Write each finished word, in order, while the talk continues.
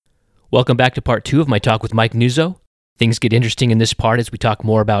Welcome back to part 2 of my talk with Mike Nuzzo. Things get interesting in this part as we talk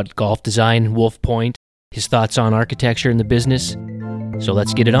more about golf design, Wolf Point, his thoughts on architecture and the business. So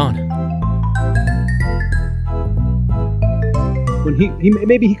let's get it on. When he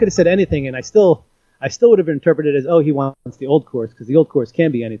maybe he could have said anything, and I still would have interpreted it as, oh, he wants the old course, because the old course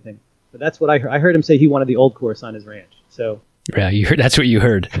can be anything. But that's what I heard. I heard him say he wanted the old course on his ranch. So yeah, that's what you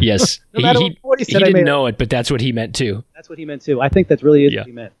heard. Yes, no matter what he said, he didn't know it, but that's what he meant too. That's what he meant too. I think that's really is what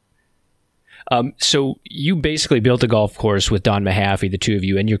he meant. So you basically built a golf course with Don Mahaffey, the two of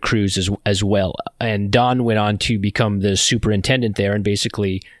you, and your crews as well. And Don went on to become the superintendent there and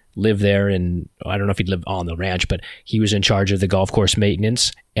basically live there. And I don't know if he lived on the ranch, but he was in charge of the golf course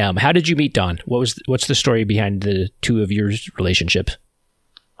maintenance. How did you meet Don? What's the story behind the two of your relationships?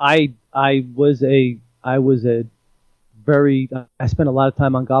 I spent a lot of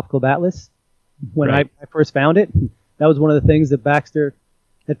time on Golf Club Atlas when I first found it. That was one of the things that Baxter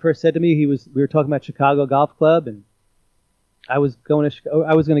had first said to me. We were talking about Chicago Golf Club, and I was flying to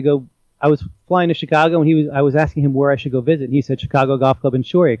Chicago, and I was asking him where I should go visit, and he said Chicago Golf Club in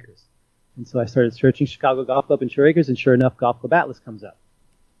Shore Acres. And so I started searching Chicago Golf Club in Shore Acres, and sure enough, Golf Club Atlas comes up.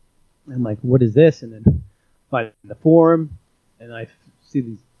 And I'm like, what is this? And then I find the forum, and I see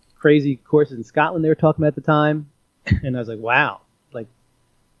these crazy courses in Scotland they were talking about at the time, and I was like, wow, like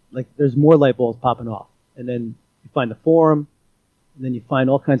there's more light bulbs popping off. And then you find the forum, and then you find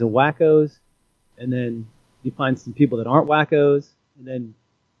all kinds of wackos, and then you find some people that aren't wackos, and then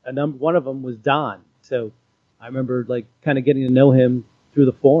one of them was Don. So I remember kind of getting to know him through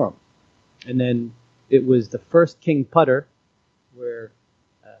the forum, and then it was the first King putter where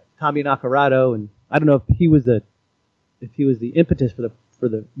Tommy Naccarato, and I don't know if he was the impetus for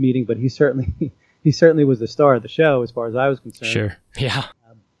the meeting, but he certainly was the star of the show as far as I was concerned. Sure, yeah.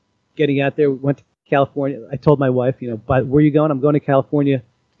 Getting out there, we went to California. I told my wife, where are you going? I'm going to California to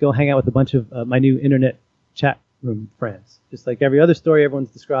go hang out with a bunch of my new internet chat room friends. Just like every other story everyone's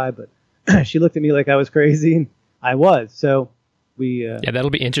described, but she looked at me like I was crazy, and I was. So we... yeah, that'll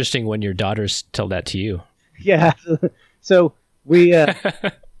be interesting when your daughters tell that to you. Yeah. So we had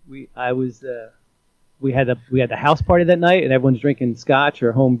the house party that night, and everyone's drinking scotch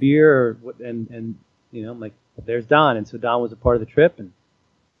or home beer, and I'm like, there's Don, and so Don was a part of the trip, and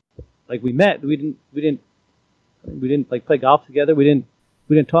we met. We didn't play golf together. We didn't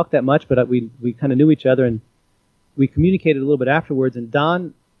talk that much, but we kind of knew each other, and we communicated a little bit afterwards. And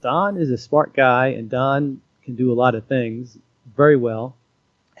Don is a smart guy, and Don can do a lot of things very well,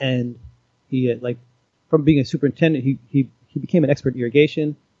 and he from being a superintendent, he became an expert in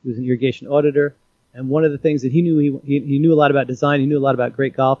irrigation. He was an irrigation auditor. And one of the things that he knew, he knew a lot about design. He knew a lot about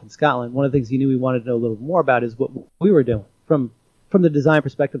great golf in Scotland. One of the things he knew he wanted to know a little more about is what we were doing from the design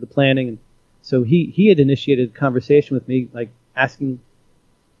perspective, the planning. And so he had initiated a conversation with me, asking.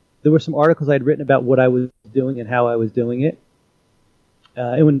 There were some articles I had written about what I was doing and how I was doing it.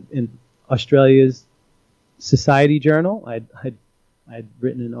 In Australia's Society Journal, I'd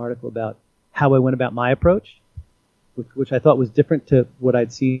written an article about how I went about my approach, which I thought was different to what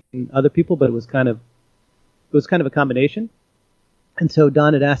I'd seen in other people, but it was kind of a combination. And so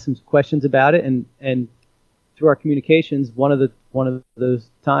Don had asked some questions about it, and through our communications, one of those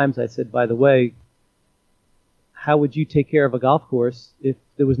times I said, by the way, how would you take care of a golf course if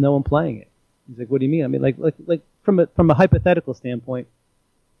there was no one playing it? He's like, what do you mean? I mean, like from a hypothetical standpoint,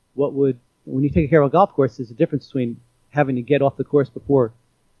 when you take care of a golf course, there's a difference between having to get off the course before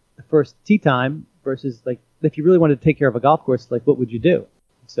the first tee time versus if you really wanted to take care of a golf course, what would you do?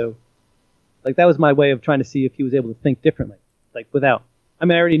 So, that was my way of trying to see if he was able to think differently. I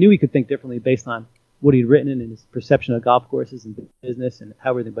already knew he could think differently based on what he'd written and his perception of golf courses and business and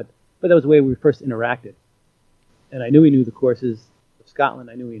how everything, but that was the way we first interacted. And I knew he knew the courses of Scotland.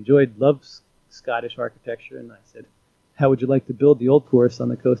 I knew he loved Scottish architecture, and I said, how would you like to build the old course on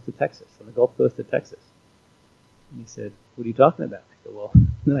the coast of Texas, on the Gulf Coast of Texas? And he said, what are you talking about? I said, well,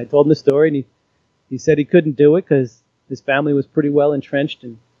 then I told him the story, and he said he couldn't do it because his family was pretty well entrenched,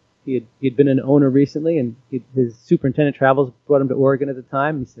 and he'd been an owner recently, and his superintendent travels brought him to Oregon at the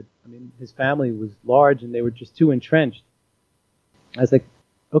time. He said, his family was large, and they were just too entrenched. I was like,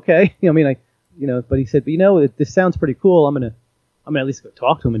 okay, but he said, but this sounds pretty cool. I'm gonna at least go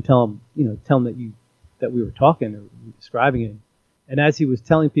talk to him and tell him that we were talking or describing it. And as he was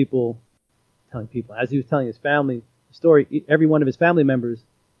telling people, as he was telling his family the story, every one of his family members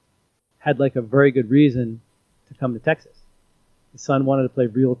had a very good reason to come to Texas. His son wanted to play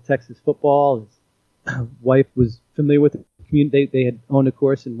real Texas football. His wife was familiar with the community. They had owned a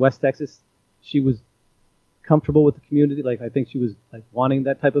course in West Texas. She was comfortable with the community. I think she was wanting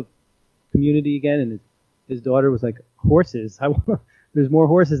that type of community again. And his daughter was like, horses. there's more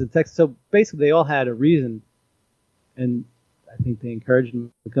horses in Texas. So basically, they all had a reason, and I think they encouraged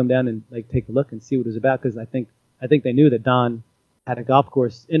him to come down and like take a look and see what it was about, because I think they knew that Don had a golf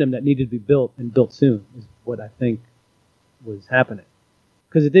course in him that needed to be built, and built soon, is what I think was happening.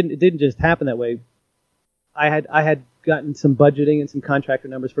 Because it didn't just happen that way. I had gotten some budgeting and some contractor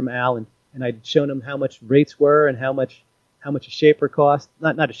numbers from Al, and I'd shown him how much rates were and how much a shaper cost.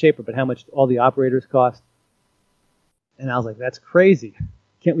 Not a shaper, but how much all the operators cost. And I was like, that's crazy.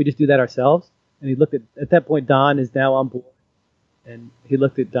 Can't we just do that ourselves? And he looked at that point, Don is now on board. And he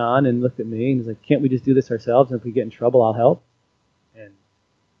looked at Don and looked at me, and he's like, can't we just do this ourselves? And if we get in trouble, I'll help. And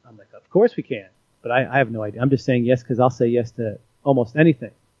I'm like, of course we can. But I have no idea. I'm just saying yes because I'll say yes to almost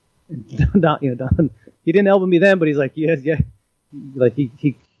anything. And Don, he didn't elbow me then, but he's like, yes, yeah. Like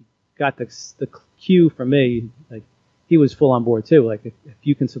he got the cue from me. Like he was full on board too. Like if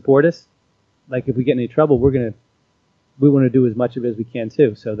you can support us, like if we get in any trouble, we want to do as much of it as we can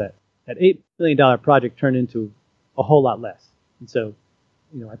too. So that $8 million project turned into a whole lot less. And so,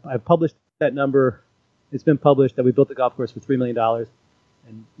 I published that number. It's been published that we built the golf course for $3 million.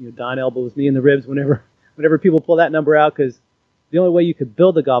 And Don elbows me in the ribs whenever people pull that number out, because the only way you could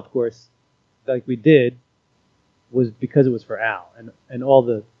build a golf course like we did was because it was for Al, and all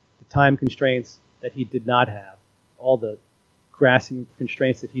the time constraints that he did not have, all the grassing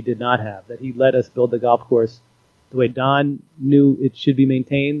constraints that he did not have, that he let us build the golf course the way Don knew it should be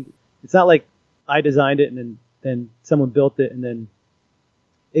maintained. It's not like I designed it and then someone built it, and then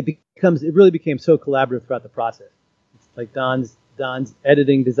it really became so collaborative throughout the process. It's like Don's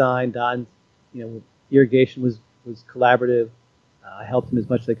editing design, Don's irrigation was collaborative. I helped him as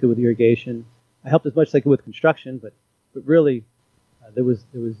much as I could with irrigation. I helped as much as I could with construction, but really there was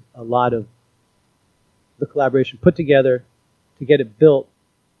a lot of the collaboration put together to get it built,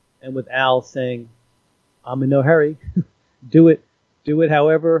 and with Al saying, I'm in no hurry, do it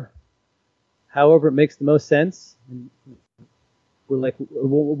however it makes the most sense. And we're like, at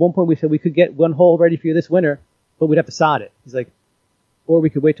one point we said we could get one hole ready for you this winter, but we'd have to sod it. He's like, or we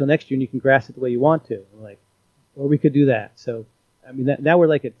could wait till next year and you can grass it the way you want to. We're like, or we could do that. So, I mean, now we're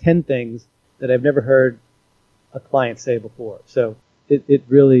like at 10 things that I've never heard a client say before. So it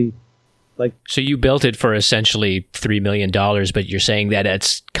really, like. So you built it for essentially $3 million, but you're saying that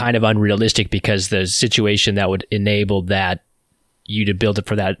it's kind of unrealistic because the situation that would enable that you to build it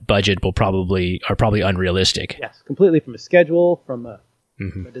for that budget are probably unrealistic. Yes, completely, from a schedule, from a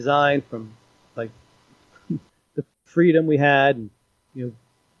design, from like the freedom we had, and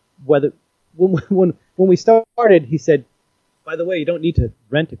whether when we started, he said, by the way, you don't need to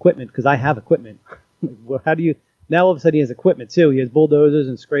rent equipment because I have equipment. Well, how do you now? All of a sudden, he has equipment too. He has bulldozers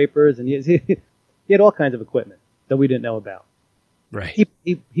and scrapers, and he had all kinds of equipment that we didn't know about. Right.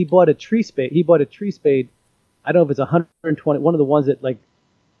 He bought a tree spade. He bought a tree spade. I don't know if it's 120. One of the ones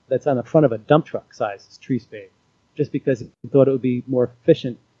that's on the front of a dump truck size tree spade, just because he thought it would be more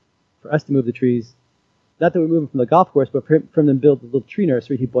efficient for us to move the trees. Not that we're moving from the golf course, but from them build the little tree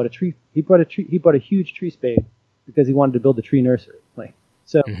nursery. He bought a huge tree spade because he wanted to build a tree nursery.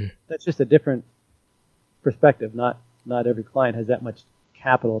 So that's just a different perspective. Not every client has that much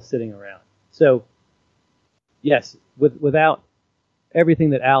capital sitting around. So yes, without everything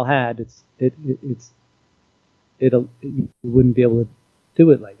that Al had, you wouldn't be able to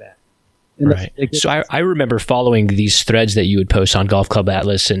do it like that. And right. So I remember following these threads that you would post on Golf Club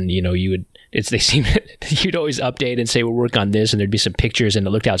Atlas, and you'd always update and say we're working on this, and there'd be some pictures, and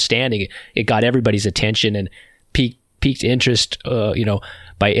it looked outstanding. It got everybody's attention and piqued interest,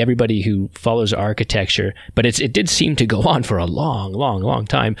 by everybody who follows architecture. But it did seem to go on for a long, long, long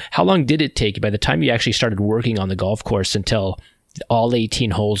time. How long did it take by the time you actually started working on the golf course until all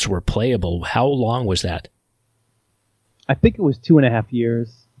 18 holes were playable? How long was that? I think it was 2.5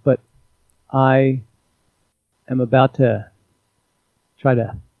 years, but I am about to try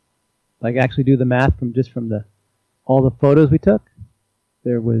to actually do the math from all the photos we took.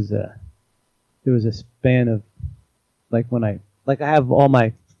 There was a span of I have all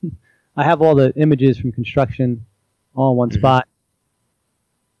I have all the images from construction all in one spot.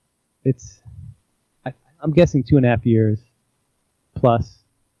 I'm guessing 2.5 years plus.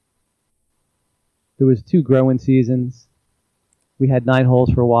 There was 2 growing seasons. We had 9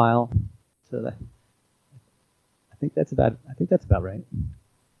 holes for a while, so I think that's about right.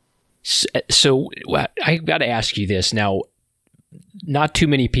 So I got to ask you this now. Not too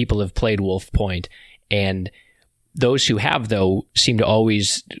many people have played Wolf Point, and those who have, though, seem to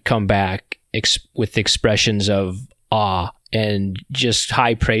always come back with expressions of awe and just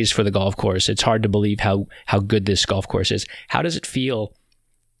high praise for the golf course. It's hard to believe how good this golf course is. How does it feel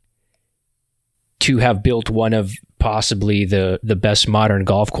to have built one of possibly the best modern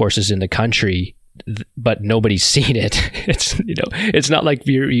golf courses in the country, but nobody's seen it. It's not like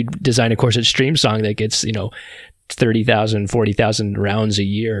you design a course at Streamsong that gets 30,000, 40,000 rounds a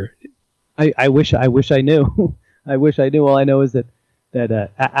year. I wish I knew. I wish I knew. All I know is that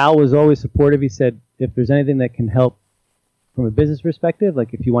Al was always supportive. He said if there's anything that can help from a business perspective,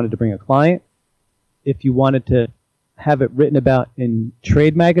 like if you wanted to bring a client, if you wanted to have it written about in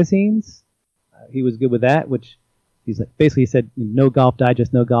trade magazines, he was good with that, which he's like, basically he said no Golf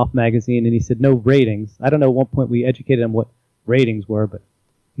Digest, no Golf Magazine, and he said no ratings. I don't know, at one point we educated him what ratings were, but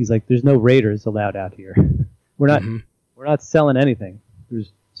he's like, there's no raters allowed out here. We're not selling anything.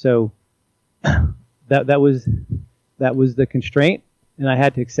 So that was the constraint, and I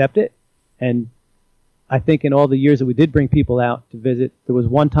had to accept it. And I think in all the years that we did bring people out to visit, there was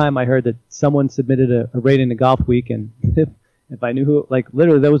one time I heard that someone submitted a rating to Golf Week, and if I knew who, like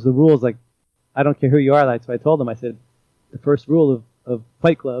literally that was the rules, like I don't care who you are. Like, so I told them, I said, the first rule of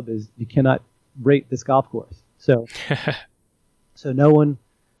Fight Club is you cannot rate this golf course. So no one,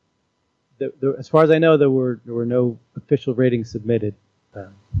 as far as I know, there were no official ratings submitted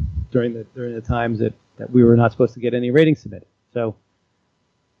during the times that we were not supposed to get any ratings submitted. So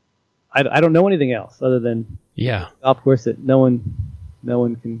I don't know anything else other than golf course that no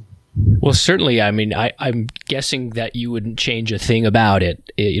one can. Well, certainly. I mean, I'm guessing that you wouldn't change a thing about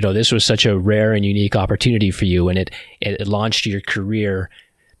it. This was such a rare and unique opportunity for you, and it launched your career.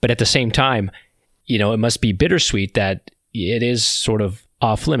 But at the same time, it must be bittersweet that it is sort of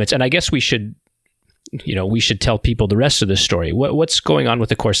off limits. And I guess we should tell people the rest of the story. What's going on with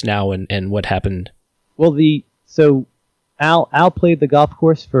the course now, and what happened? Well, so Al played the golf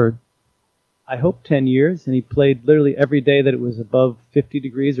course for, I hope, 10 years, and he played literally every day that it was above 50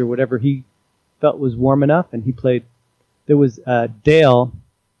 degrees or whatever he felt was warm enough, and he played. There was Dale,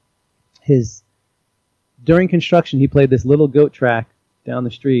 during construction, he played this little goat track down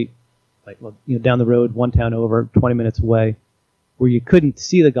the street, down the road, one town over, 20 minutes away, where you couldn't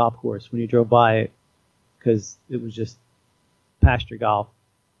see the golf course when you drove by it because it was just pasture golf.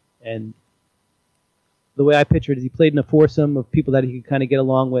 And the way I pictured it is he played in a foursome of people that he could kind of get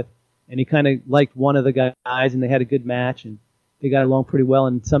along with. And he kind of liked one of the guys, and they had a good match, and they got along pretty well.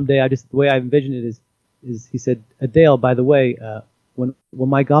 And someday, the way I envisioned it is he said, Dale, by the way, when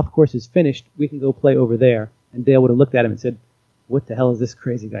my golf course is finished, we can go play over there. And Dale would have looked at him and said, what the hell is this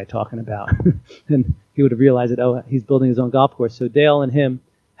crazy guy talking about? And he would have realized that, he's building his own golf course. So Dale and him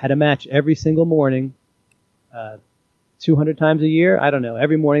had a match every single morning, 200 times a year. I don't know.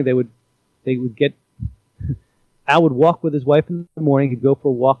 Every morning they would get. Al would walk with his wife in the morning. He'd go for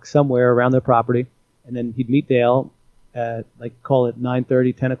a walk somewhere around their property, and then he'd meet Dale at, call it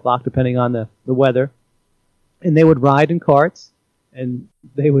 9:30, 10 o'clock, depending on the weather. And they would ride in carts, and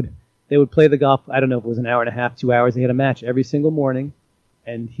they would play the golf. I don't know if it was an hour and a half, 2 hours. They had a match every single morning,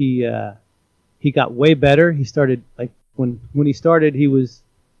 and he got way better. He started, when he started, he was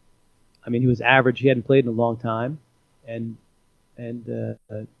average. He hadn't played in a long time, and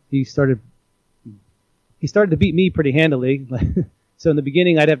he started to beat me pretty handily. So in the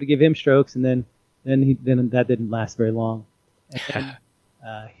beginning, I'd have to give him strokes, and then that didn't last very long. And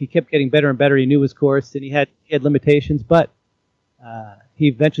he kept getting better and better. He knew his course, and he had limitations, but he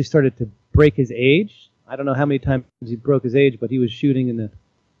eventually started to break his age. I don't know how many times he broke his age, but he was shooting in the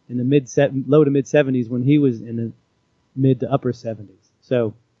low to mid 70s when he was in the mid to upper 70s.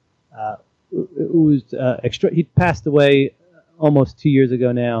 So it was he passed away almost 2 years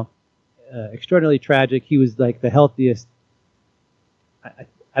ago now. Extraordinarily tragic. He was the healthiest. I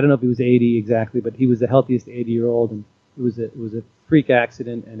don't know if he was 80 exactly, but he was the healthiest 80-year-old, and it was a freak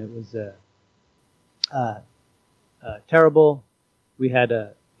accident, and it was terrible. They had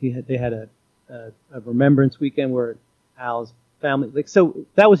a remembrance weekend where Al's family, so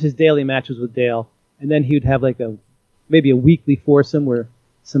that was his daily matches with Dale, and then he would have maybe a weekly foursome where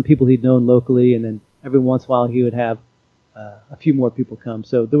some people he'd known locally, and then every once in a while he would have a few more people come.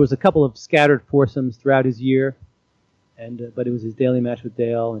 So there was a couple of scattered foursomes throughout his year, but it was his daily match with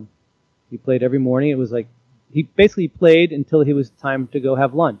Dale, and he played every morning. It was he basically played until he was time to go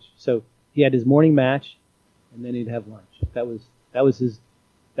have lunch. So he had his morning match, and then he'd have lunch. That was his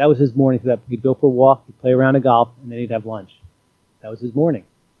morning. He'd go for a walk, he'd play around a golf, and then he'd have lunch. That was his morning.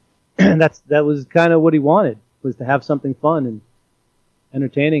 And that was kind of what he wanted, was to have something fun and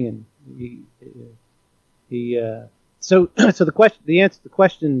entertaining. And So the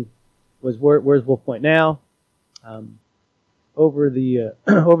question was, where's Wolf Point now? Over the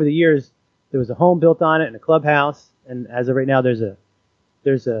years, there was a home built on it and a clubhouse, and as of right now, there's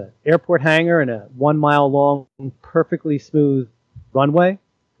a airport hangar and a 1 mile long, perfectly smooth runway.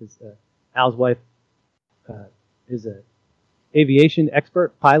 Because Al's wife is a aviation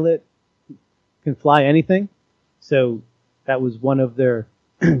expert pilot, can fly anything. So that was one of their.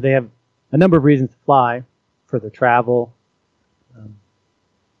 They have a number of reasons to fly for their travel.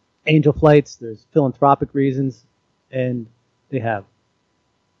 Angel flights. There's philanthropic reasons, and they have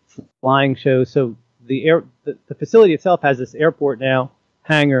flying shows. So the facility itself has this airport now,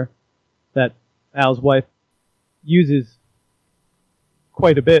 hangar, that Al's wife uses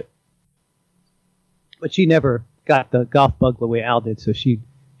quite a bit, but she never got the golf bug the way Al did, so she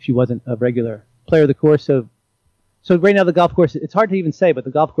wasn't a regular player of the course. So right now the golf course, it's hard to even say, but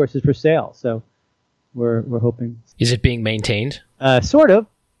the golf course is for sale. So we're hoping. Is it being maintained? Sort of.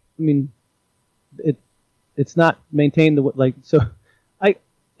 I mean, it's not maintained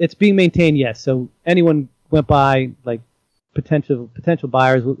it's being maintained, yes. So anyone went by, like potential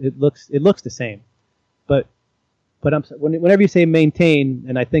buyers, it looks the same. But whenever you say maintain,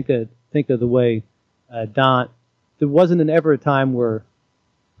 and I think of the way Don, there wasn't ever a time where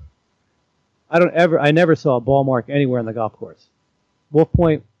I never saw a ball mark anywhere on the golf course. Wolf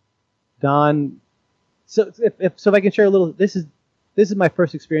Point, Don. So if I can share a little, this is my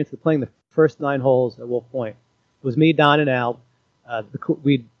first experience with playing the first 9 holes at Wolf Point. It was me, Don, and Al.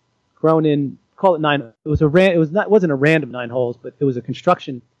 We'd grown in, call it 9. It wasn't a random 9 holes, but it was a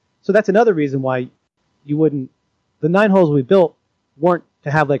construction. So that's another reason why you wouldn't. The 9 holes we built weren't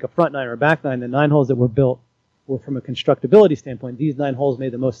to have like a front 9 or a back 9. The 9 holes that were built were from a constructability standpoint. These 9 holes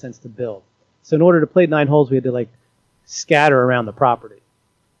made the most sense to build. So in order to play 9 holes, we had to like scatter around the property.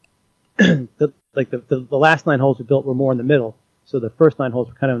 The last 9 holes we built were more in the middle. So the first 9 holes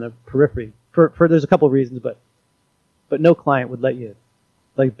were kind of in the periphery. For there's a couple of reasons, but no client would let you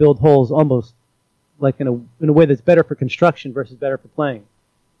like build holes almost like in a way that's better for construction versus better for playing.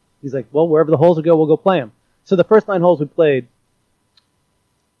 He's like, well, wherever the holes will go, we'll go play them. So the first 9 holes we played,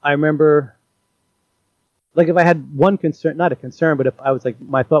 I remember, like if I had one concern, not a concern, but if I was like,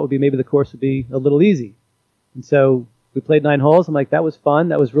 my thought would be maybe the course would be a little easy. And so we played 9 holes. I'm like, that was fun.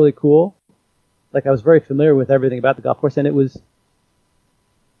 That was really cool. Like I was very familiar with everything about the golf course, and it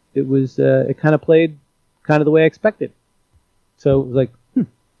kind of played kind of the way I expected. So it was like,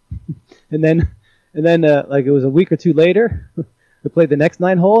 and then like it was a week or two later, we played the next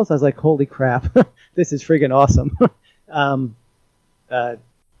 9 holes. I was like, holy crap, this is friggin' awesome.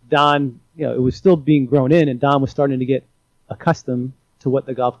 Don, it was still being grown in, and Don was starting to get accustomed to what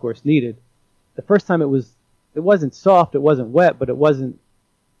the golf course needed. The first time it wasn't soft, it wasn't wet, but it wasn't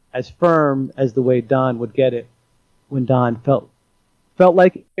as firm as the way Don would get it when Don felt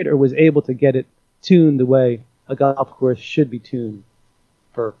like it or was able to get it tuned the way a golf course should be tuned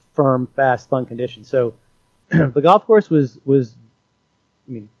for firm, fast, fun conditions. So the golf course was,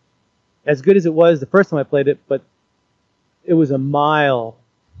 I mean, as good as it was the first time I played it, but it was a mile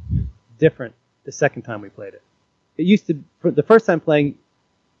different the second time we played it. It used to, for the first time playing,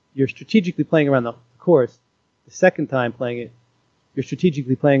 you're strategically playing around the course. The second time playing it, you're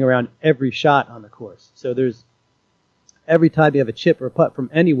strategically playing around every shot on the course. So there's, every time you have a chip or a putt from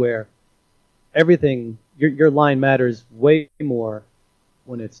anywhere, everything, your line matters way more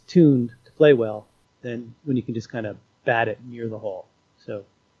when it's tuned to play well than when you can just kind of bat it near the hole. So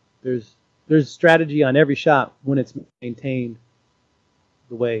there's strategy on every shot when it's maintained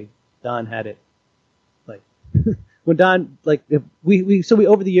the way Don had it. Like when Don, like if we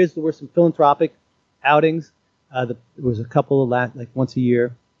over the years there were some philanthropic outings. There was a couple of like once a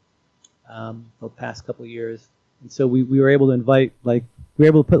year, the past couple of years. And so we were able to invite, like, we were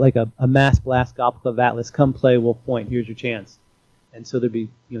able to put like a Mass Blast Golf Club Atlas, come play Wolf Point, here's your chance. And so there'd be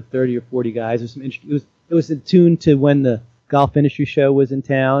 30 or 40 guys. There's some it was attuned to when the golf industry show was in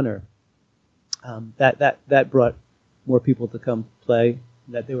town, or that brought more people to come play,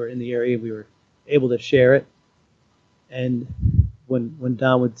 that they were in the area. We were able to share it. And when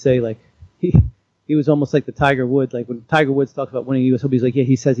Don would say, like, he was almost like the Tiger Woods. Like when Tiger Woods talks about winning U.S. Open, he's like, yeah,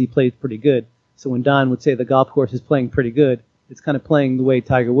 he says he plays pretty good. So when Don would say the golf course is playing pretty good, it's kind of playing the way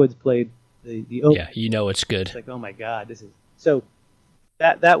Tiger Woods played the Open. Yeah, it's good. It's like, oh my God, this is so.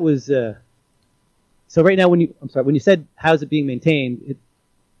 That was so. Right now, when you said how's it being maintained,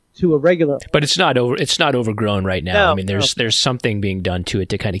 to a regular, but it's not overgrown right now. No, I mean, there's something being done to it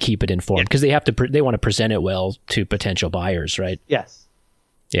to kind of keep it informed, because they want to present it well to potential buyers, right? Yes.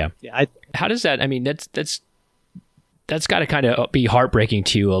 Yeah. Yeah. How does that? I mean, that's got to kind of be heartbreaking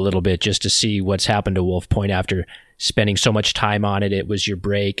to you a little bit, just to see what's happened to Wolf Point after spending so much time on it. It was your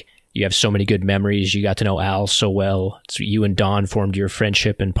break. You have so many good memories. You got to know Al so well. So you and Don formed your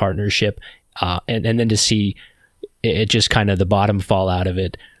friendship and partnership, and then to see it just kind of the bottom fall out of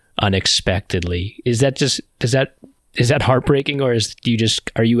it unexpectedly. Does that is that heartbreaking, or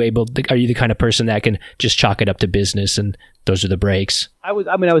are you the kind of person that can just chalk it up to business and those are the breaks? I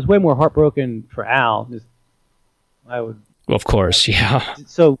was way more heartbroken for Al. Well, of course, yeah.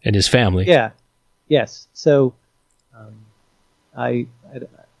 So, and his family. Yeah. Yes. So, I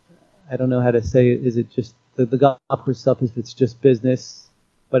don't know how to say it. Is it just the golf course stuff? If it's just business,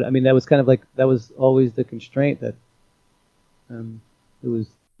 but I mean that was kind of like that was always the constraint that it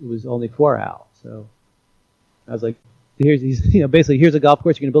was only for Al. So I was like, basically here's a golf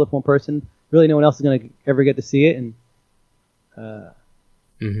course. You're gonna build it for one person. Really, no one else is gonna ever get to see it. And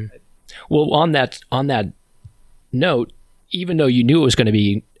well, on that note, even though you knew it was going to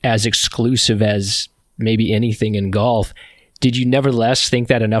be as exclusive as maybe anything in golf, did you nevertheless think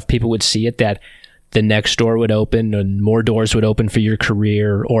that enough people would see it that the next door would open and more doors would open for your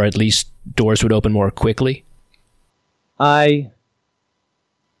career, or at least doors would open more quickly? I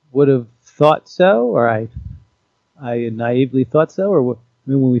would have thought so, or I naively thought so, or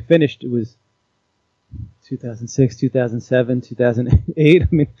when we finished, it was 2006, 2007, 2008. I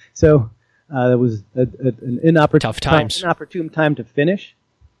mean, so that was an inopportune time to finish.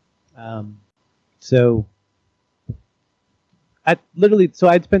 So I'd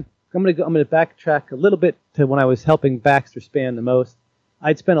spent. I'm gonna backtrack a little bit to when I was helping Baxter Span the most.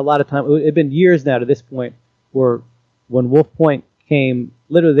 I'd spent a lot of time. It had been years now to this point, where when Wolf Point came,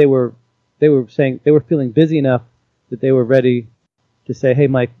 literally they were saying they were feeling busy enough that they were ready to say, "Hey,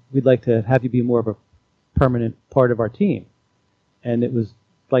 Mike, we'd like to have you be more of a permanent part of our team." And it was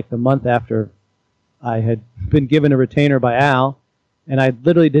like the month after I had been given a retainer by Al, and I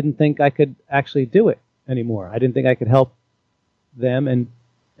literally didn't think I could actually do it anymore. I didn't think I could help them and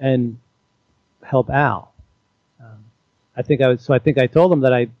help Al. I think I told them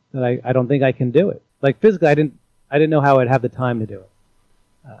that I don't think I can do it. Like physically, I didn't know how I'd have the time to do it.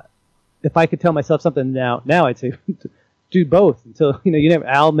 If I could tell myself something now I'd say do both until you never.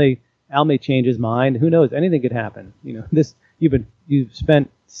 Al may change his mind. Who knows? Anything could happen. You've spent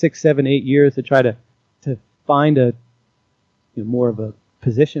 6, 7, 8 years to try to find a more of a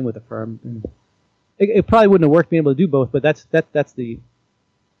position with a firm. And it probably wouldn't have worked being able to do both. But that's the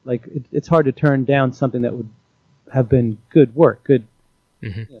it's hard to turn down something that would have been good work,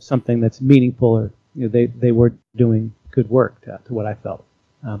 something that's meaningful, or they were doing good work to what I felt.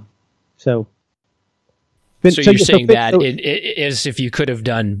 So you're saying that is if you could have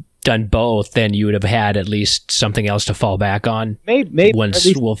done both, then you would have had at least something else to fall back on. Maybe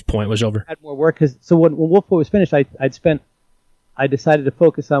once Wolf Point was over. Had more work so when Wolf Point was finished, I decided to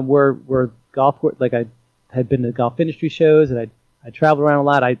focus on where golf course. Like I had been to golf industry shows, and I traveled around a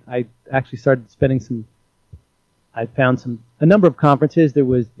lot. I actually started spending I found a number of conferences. There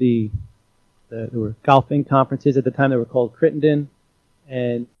was there were Golf Inc. conferences at the time. They were called Crittenden,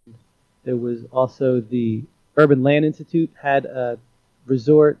 and there was also the Urban Land Institute had a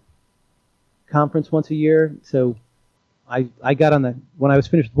resort conference once a year. So I got when I was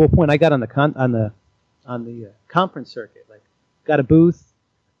finished with Wolf Point, I got on the conference circuit. Like got a booth,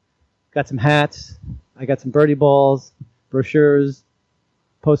 got some hats, I got some birdie balls, brochures,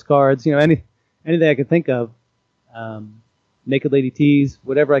 postcards, anything I could think of, naked lady tees,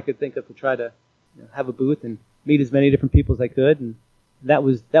 whatever I could think of to try to have a booth and meet as many different people as I could. And that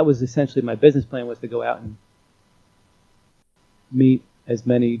was essentially my business plan, was to go out and meet as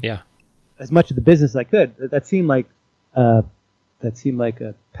much of the business as I could. That seemed like a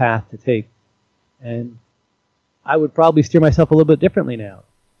path to take, and I would probably steer myself a little bit differently now.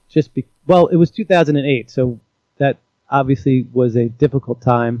 It was 2008, so that obviously was a difficult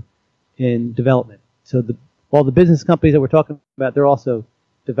time in development. So all the business companies that we're talking about, they're also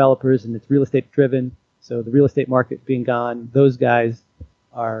developers, and it's real estate driven. So the real estate market being gone, those guys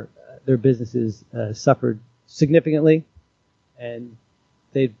their businesses suffered significantly, and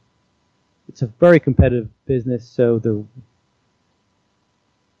it's a very competitive business. So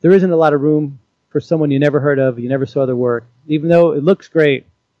there isn't a lot of room for someone you never heard of, you never saw their work, even though it looks great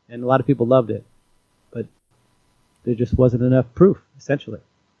and a lot of people loved it. But there just wasn't enough proof, essentially,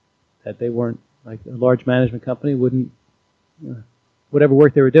 that they weren't, like a large management company wouldn't, whatever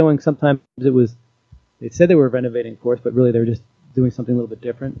work they were doing, sometimes they said they were renovating, of course, but really they were just doing something a little bit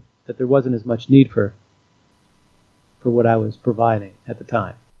different, that there wasn't as much need for what I was providing at the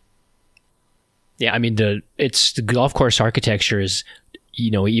time. Yeah, I mean, the golf course architecture is,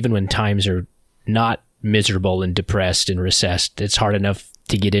 even when times are not miserable and depressed and recessed, it's hard enough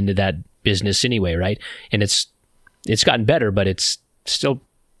to get into that business anyway, right? And it's gotten better, but it's still,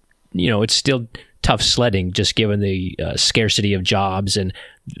 it's still tough sledding, just given the scarcity of jobs and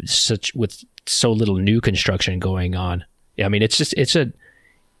with so little new construction going on. I mean, it's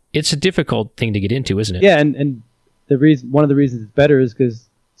a difficult thing to get into, isn't it? Yeah, and one of the reasons it's better is because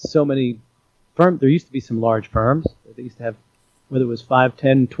so many firms. There used to be some large firms. They used to have, whether it was 5,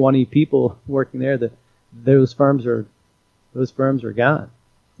 10, 20 people working there. Those firms are gone.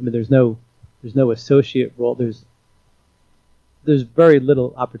 I mean, there's no associate role. There's very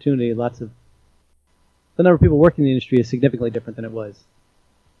little opportunity. The number of people working in the industry is significantly different than it was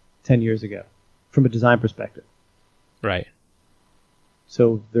 10 years ago, from a design perspective. Right.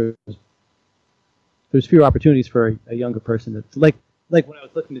 So there's fewer opportunities for a younger person. That's like when I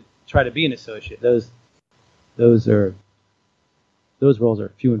was looking to try to be an associate. Those roles are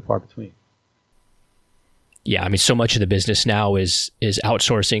few and far between. Yeah, I mean, so much of the business now is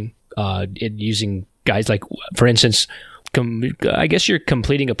outsourcing, using guys like, for instance, I guess you're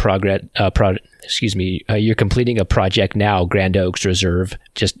completing a you're completing a project now, Grand Oaks Reserve,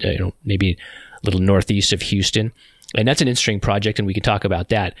 just maybe a little northeast of Houston, and that's an interesting project, and we can talk about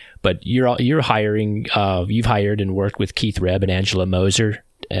that. But you're hiring, you've hired and worked with Keith Rebb and Angela Moser,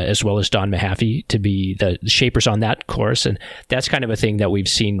 as well as Don Mahaffey, to be the shapers on that course, and that's kind of a thing that we've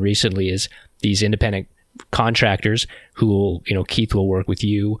seen recently is these independent contractors who will, Keith will work with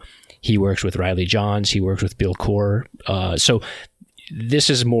you. He works with Riley Johns. He works with Bill Core. So this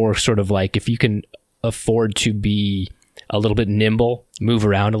is more sort of like if you can afford to be a little bit nimble, move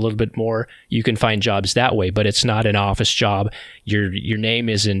around a little bit more, you can find jobs that way. But it's not an office job. Your name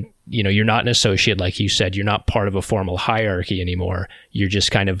isn't, you're not an associate, like you said. You're not part of a formal hierarchy anymore. You're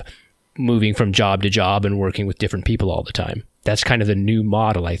just kind of moving from job to job and working with different people all the time. That's kind of the new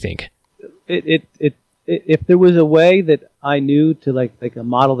model, I think. If there was a way that I knew to like a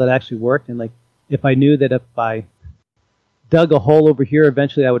model that actually worked, and like if I knew that if I dug a hole over here,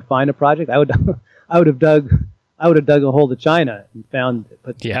 eventually I would find a project, I would have dug a hole to China and found it.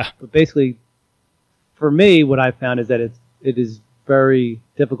 But basically, for me, what I've found is that it is very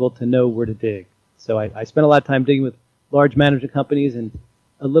difficult to know where to dig. So I spent a lot of time digging with large management companies and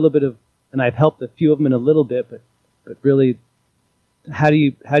and I've helped a few of them in a little bit, but really, how do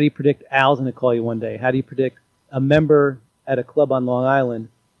you predict Al's going to call you one day? How do you predict a member at a club on Long Island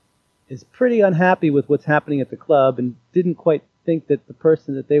is pretty unhappy with what's happening at the club and didn't quite think that the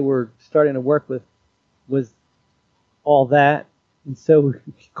person that they were starting to work with was all that, and so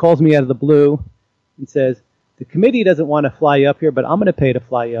he calls me out of the blue and says, the committee doesn't want to fly you up here, but I'm going to pay to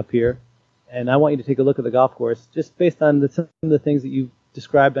fly you up here, and I want you to take a look at the golf course just based on some of the things that you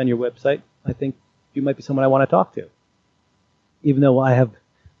described on your website. I think you might be someone I want to talk to. Even though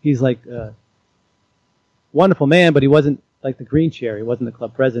he's like a wonderful man, but he wasn't like the green chair. He wasn't the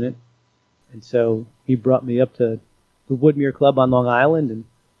club president. And so he brought me up to the Woodmere Club on Long Island,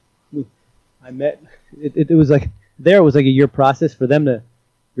 and I met, it was like a year process for them to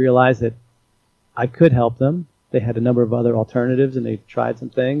realize that I could help them. They had a number of other alternatives, and they tried some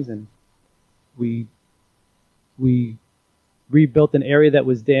things, and we rebuilt an area that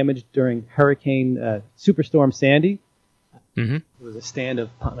was damaged during Hurricane Superstorm Sandy. Mm-hmm. It was a stand of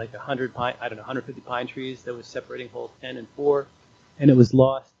like 150 pine trees that was separating holes 10 and 4, and it was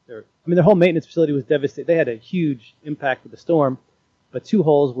lost. Their whole maintenance facility was devastated. They had a huge impact with the storm, but 2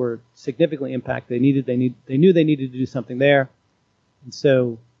 holes were significantly impacted. They knew they needed to do something there, and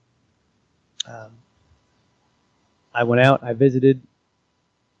so I went out. I visited.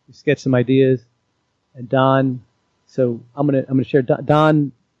 We sketched some ideas, and Don. So I'm gonna share.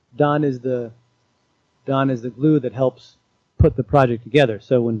 Don is the glue that helps put the project together.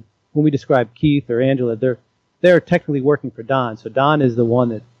 So when we describe Keith or Angela, they're technically working for Don. So Don is the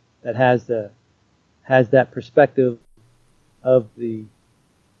one that has that perspective of the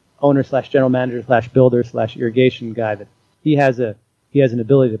owner / general manager / builder / irrigation guy, that he has an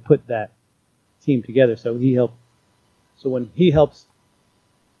ability to put that team together. So when he helps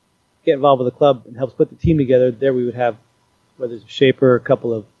get involved with the club and helps put the team together, there we would have, whether it's a shaper, a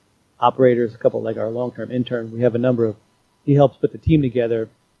couple of operators, a couple like our long-term intern. We have a number of. He helps put the team together,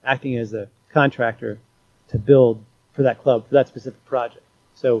 acting as a contractor to build for that club, for that specific project.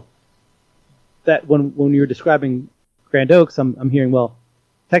 So that when you're describing Grand Oaks, I'm hearing, well,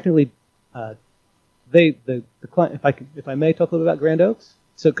 technically, the client. If I may talk a little bit about Grand Oaks.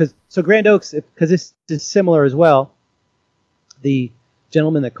 So Grand Oaks, because this is similar as well. The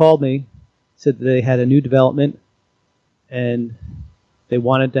gentleman that called me said that they had a new development, and they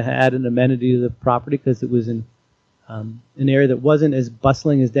wanted to add an amenity to the property because it was in an area that wasn't as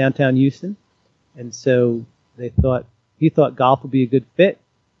bustling as downtown Houston, and so he thought golf would be a good fit.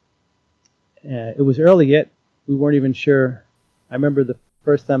 It was early yet; we weren't even sure. I remember the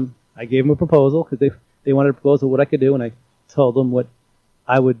first time I gave them a proposal because they wanted a proposal what I could do, and I told them what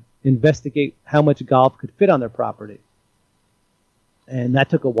I would investigate how much golf could fit on their property, and that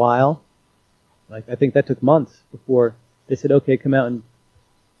took a while. Like, I think that took months before they said, okay, come out and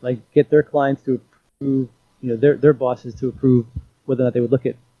like get their clients to approve, their bosses to approve whether or not they would look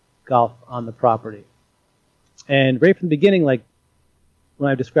at golf on the property. And right from the beginning, like when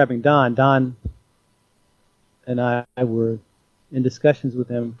I'm describing Don and I were in discussions with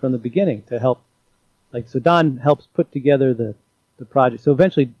him from the beginning to help. Like, so Don helps put together the project. So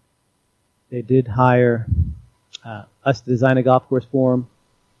eventually they did hire us to design a golf course for him,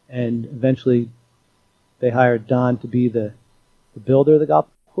 and eventually they hired Don to be the builder of the golf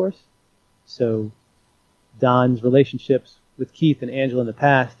course. So Don's relationships with Keith and Angela in the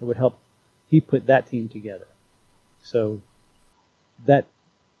past would help he put that team together. So that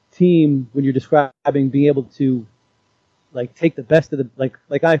team, when you're describing being able to like take the best of the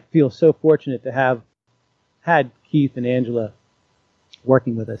like I feel so fortunate to have had Keith and Angela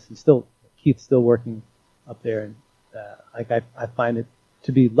working with us, and Keith's still working up there, and I find it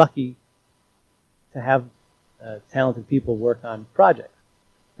to be lucky to have talented people work on projects,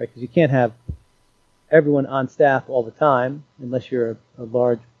 right? Because you can't have everyone on staff all the time unless you're a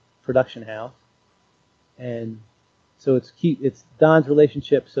large production house, and so it's Don's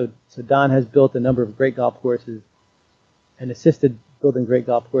relationship. So Don has built a number of great golf courses and assisted building great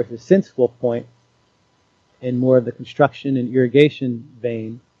golf courses since Wolf Point in more of the construction and irrigation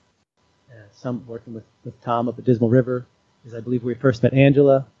vein. Some working with Tom up at Dismal River is, I believe, where we first met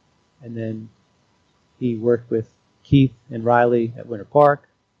Angela, and then he worked with Keith and Riley at Winter Park,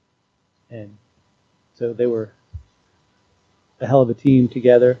 and so they were a hell of a team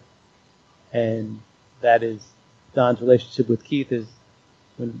together. And that is Don's relationship with Keith. Is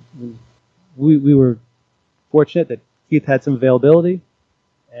when we were fortunate that Keith had some availability,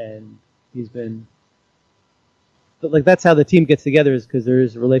 and he's been. But like that's how the team gets together, is because there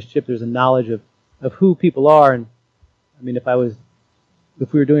is a relationship, there's a knowledge of who people are. And I mean, if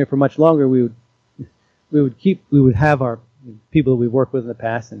we were doing it for much longer, we would have our people that we've worked with in the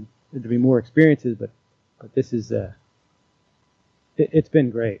past, and there'd be more experiences. But this is it's been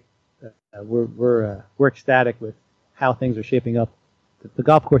great. We're ecstatic with how things are shaping up. The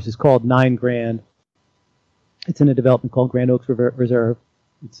golf course is called 9 Grand. It's in a development called Grand Oaks Reserve.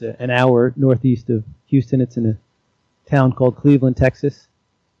 It's an hour northeast of Houston. It's in a town called Cleveland, Texas,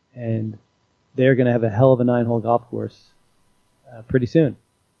 and they're going to have a hell of a 9-hole golf course pretty soon.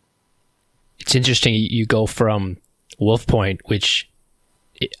 It's interesting you go from Wolf Point, which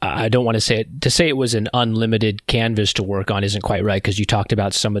I don't want to say it. To say it was an unlimited canvas to work on isn't quite right, because you talked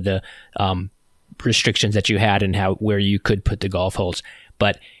about some of the restrictions that you had and where you could put the golf holes.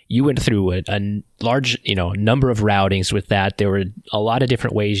 But you went through a large, number of routings with that. There were a lot of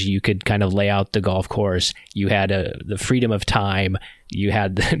different ways you could kind of lay out the golf course. You had the freedom of time. You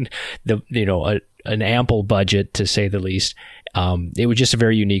had an ample budget, to say the least. It was just a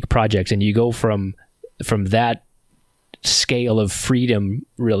very unique project, and you go from that scale of freedom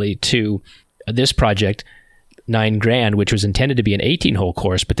really to this project, 9 Grand, which was intended to be an 18-hole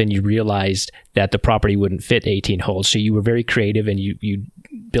course, but then you realized that the property wouldn't fit 18 holes. So you were very creative, and you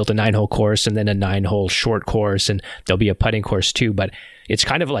built a 9-hole course and then a 9-hole short course, and there'll be a putting course too. But it's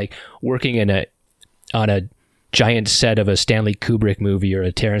kind of like working on a giant set of a Stanley Kubrick movie or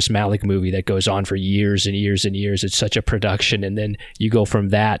a Terrence Malick movie that goes on for years and years and years. It's such a production, and then you go from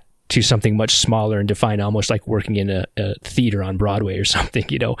that to something much smaller and defined, almost like working in a theater on Broadway or something,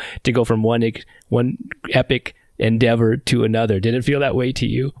 to go from one epic endeavor to another. Did it feel that way to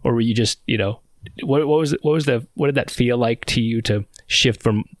you, or were you just, what did that feel like to you to shift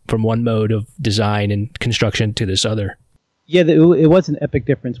from one mode of design and construction to this other? Yeah, it was an epic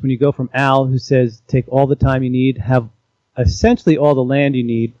difference when you go from Al, who says take all the time you need, have essentially all the land you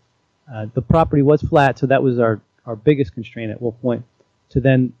need. The property was flat, so that was our biggest constraint at Wolf Point. To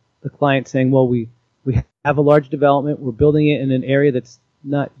then the client saying, well, we have a large development. We're building it in an area that's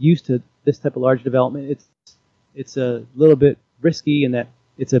not used to this type of large development. It's a little bit risky in that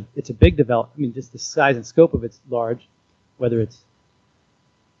it's a big development. I mean, just the size and scope of it's large. Whether it's,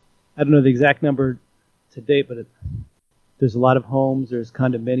 I don't know the exact number to date, but there's a lot of homes, there's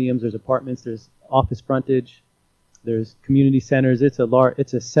condominiums, there's apartments, there's office frontage, there's community centers. It's a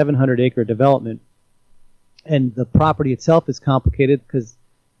 700-acre development, and the property itself is complicated because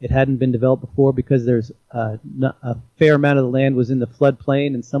it hadn't been developed before, because there's a fair amount of the land was in the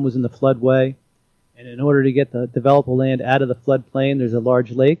floodplain and some was in the floodway. And in order to get the developable land out of the floodplain, there's a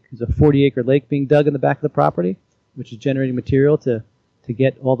large lake. There's a 40-acre lake being dug in the back of the property, which is generating material to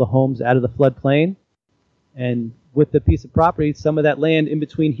get all the homes out of the floodplain. And with the piece of property, some of that land in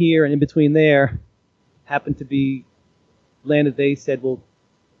between here and in between there happened to be land that they said, well,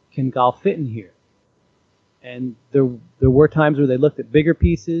 can golf fit in here? And there were times where they looked at bigger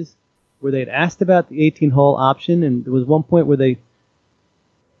pieces, where they had asked about the 18-hole option, and there was one point where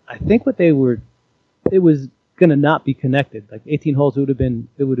I think it was going to not be connected. Like 18 holes it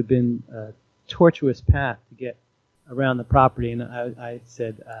would have been a tortuous path to get around the property, and I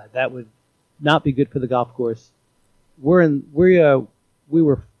said that would not be good for the golf course. We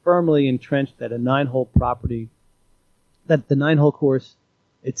were firmly entrenched at a 9-hole property. That the 9-hole course,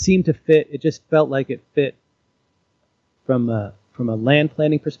 it seemed to fit. It just felt like it fit from a land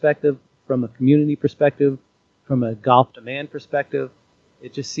planning perspective, from a community perspective, from a golf demand perspective.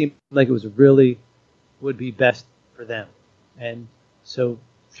 It just seemed like it was really would be best for them. And so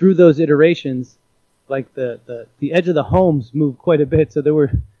through those iterations, like the edge of the homes moved quite a bit. So there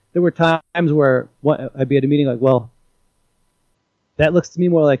were times where I'd be at a meeting like, well, that looks to me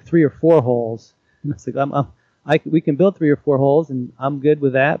more like 3 or 4 holes. And it's like we can build 3 or 4 holes, and I'm good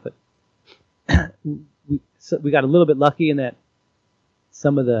with that. But we got a little bit lucky in that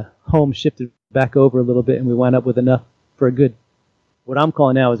some of the homes shifted back over a little bit, and we wound up with enough for a good, what I'm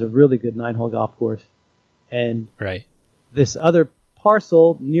calling now is a really good 9-hole golf course. And right. This other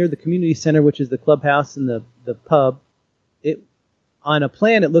parcel near the community center, which is the clubhouse and the pub, on a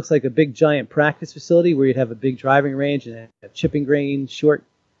plan, it looks like a big giant practice facility where you'd have a big driving range and a chipping green, short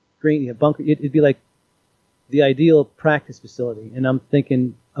green, a bunker. It'd be like the ideal practice facility. And I'm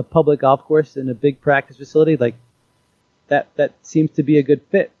thinking a public golf course and a big practice facility, like that seems to be a good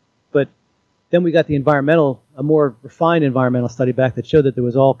fit. But then we got a more refined environmental study back that showed that there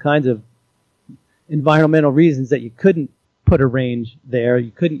was all kinds of environmental reasons that you couldn't put a range there.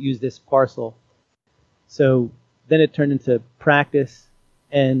 You couldn't use this parcel. So then it turned into practice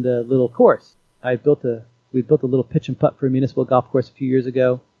and a little course. We built a little pitch and putt for a municipal golf course a few years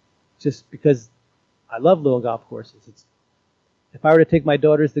ago, just because I love little golf courses. If I were to take my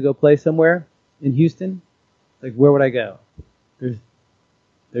daughters to go play somewhere in Houston, like where would I go?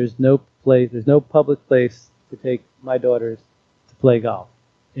 There's no public place to take my daughters to play golf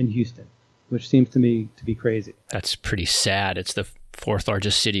in Houston, which seems to me to be crazy. That's pretty sad. It's the 4th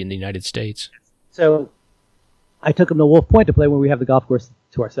largest city in the United States. So I took them to Wolf Point to play when we have the golf course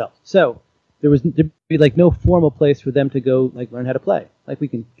to ourselves. So there'd be like no formal place for them to go like learn how to play. Like we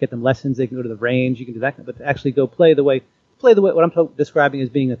can get them lessons, they can go to the range, you can do that, but to actually go play the way what I'm describing as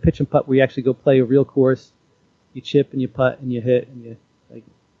being a pitch and putt, where you actually go play a real course. You chip and you putt and you hit and you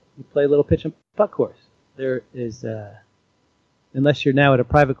play a little pitch and putt course. There is unless you're now at a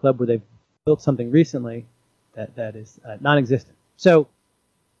private club where they've built something recently, that is non-existent. So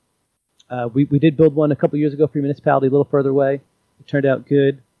we did build one a couple years ago for a municipality a little further away. It turned out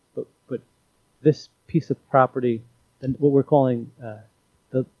good, but this piece of property, what we're calling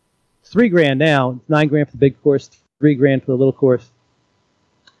the $3,000 now, it's $9,000 for the big course, $3,000 for the little course.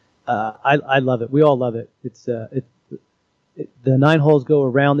 I love it. We all love it. The 9 holes go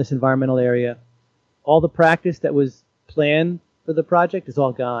around this environmental area. All the practice that was planned for the project is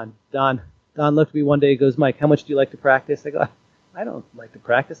all gone. Don looked at me one day and goes, Mike, how much do you like to practice? I go, I don't like to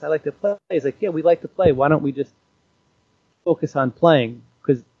practice. I like to play. He's like, yeah, we like to play. Why don't we just focus on playing?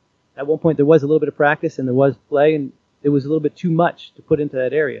 Because at one point there was a little bit of practice and there was play, and it was a little bit too much to put into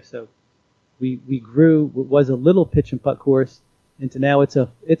that area. So we grew what was a little pitch and putt course into now it's a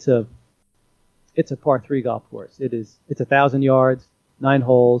par 3 golf course. It's 1,000 yards, 9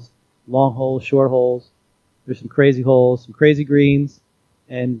 holes, long holes, short holes. There's some crazy holes, some crazy greens,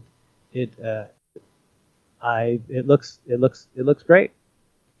 and it looks great.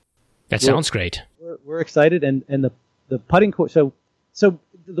 That sounds great. We're excited, and the putting course. So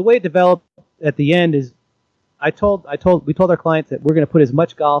the way it developed at the end is, we told our clients that we're going to put as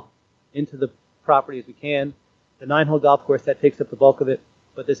much golf into the property as we can. The 9-hole golf course, that takes up the bulk of it,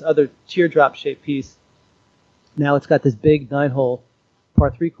 but this other teardrop shaped piece, now it's got this big 9-hole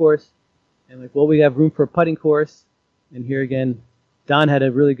par 3 course, and like, well, we have room for a putting course, and here again, Don had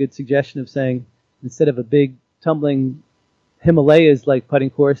a really good suggestion of saying, instead of a big tumbling Himalayas-like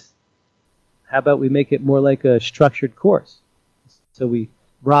putting course, how about we make it more like a structured course? So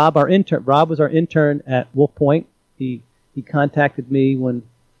Rob was our intern at Wolf Point. He contacted me when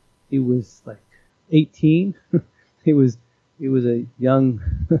he was like 18. he was a young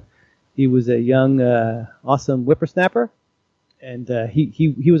awesome whippersnapper, and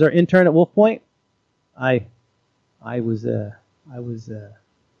he was our intern at Wolf Point. I was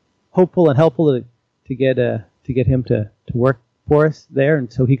hopeful and helpful to get him to work for us there,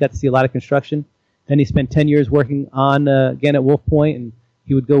 and so he got to see a lot of construction. Then he spent 10 years working on again at Wolf Point, and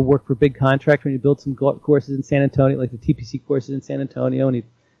he would go work for a big contractor, and he built some courses in San Antonio, like the TPC courses in San Antonio, and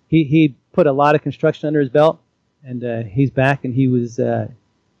he put a lot of construction under his belt, and he's back, and he's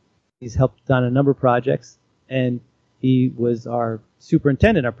helped on a number of projects, and he was our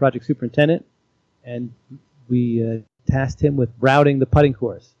superintendent, our project superintendent, and we tasked him with routing the putting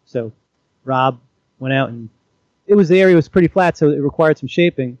course. So Rob went out, and the area was pretty flat, so it required some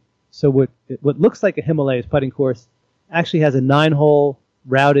shaping. So what looks like a Himalayas putting course actually has a 9-hole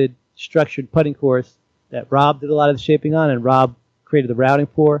routed, structured putting course that Rob did a lot of the shaping on, and Rob created the routing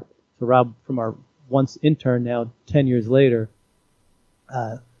for. So Rob, from our once intern, now 10 years later.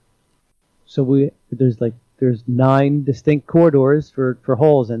 So there's 9 distinct corridors for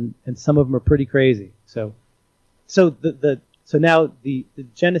holes, and some of them are pretty crazy. So now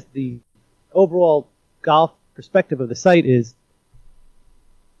the overall golf perspective of the site is,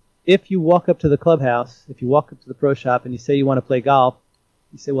 if you walk up to the clubhouse, if you walk up to the pro shop and you say you want to play golf,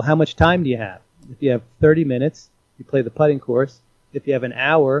 you say, well, how much time do you have? If you have 30 minutes, you play the putting course. If you have an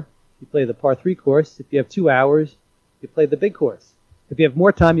hour, you play the par 3 course. If you have 2 hours, you play the big course. If you have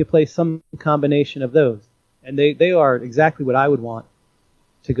more time, you play some combination of those. And they are exactly what I would want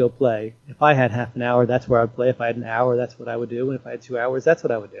to go play. If I had half an hour, that's where I would play. If I had an hour, that's what I would do. And if I had 2 hours, that's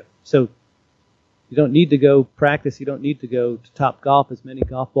what I would do. So you don't need to go practice. You don't need to go to Top Golf, as many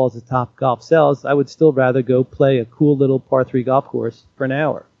golf balls as Top Golf sells. I would still rather go play a cool little par 3 golf course for an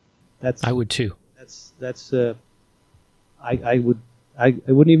hour. I would too. I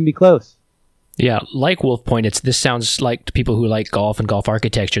wouldn't even be close. Yeah, like Wolf Point, this sounds like, to people who like golf and golf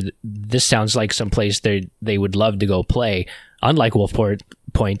architecture, this sounds like some place they would love to go play. Unlike Wolf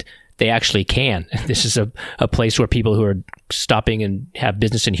Point, they actually can. This is a place where people who are stopping and have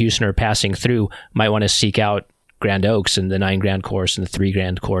business in Houston or passing through might want to seek out Grand Oaks and the 9 grand course and the 3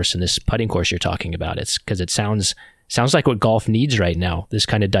 grand course and this putting course you're talking about. It's because it sounds like what golf needs right now, this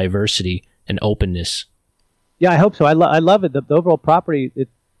kind of diversity and openness. Yeah, I hope so. I love it. The overall property, it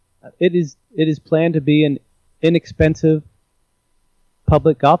is planned to be an inexpensive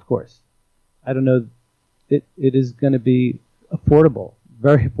public golf course. I don't know. It is going to be affordable,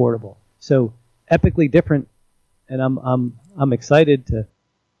 very affordable. So epically different, and I'm excited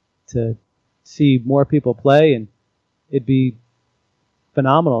to see more people play, and it'd be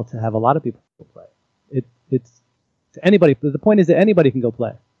phenomenal to have a lot of people play. It's to anybody. The point is that anybody can go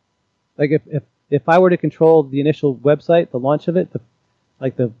play. Like if I were to control the initial website, the launch of it,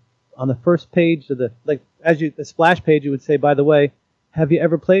 on the first page of the splash page, it would say, by the way, have you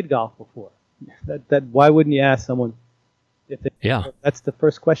ever played golf before? That why wouldn't you ask someone? That's the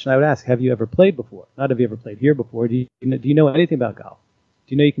first question I would ask. Have you ever played before? Not have you ever played here before. Do you know anything about golf?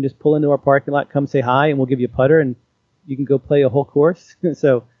 Do you know you can just pull into our parking lot, come say hi, and we'll give you a putter, and you can go play a whole course?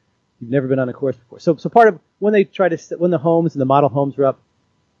 So you've never been on a course before. So part of when the homes and the model homes are up,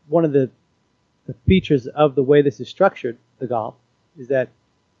 one of the features of the way this is structured, the golf, is that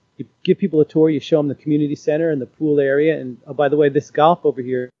you give people a tour, you show them the community center and the pool area, and oh, by the way, this golf over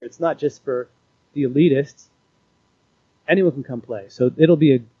here, it's not just for the elitists. Anyone can come play. So it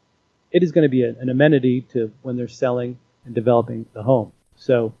is going to be an amenity to when they're selling and developing the home.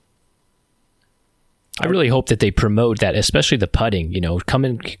 So I really hope that they promote that, especially the putting. Come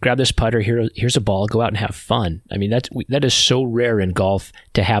and grab this putter. Here's a ball. Go out and have fun. I mean, that is so rare in golf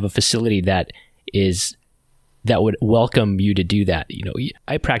to have a facility that would welcome you to do that.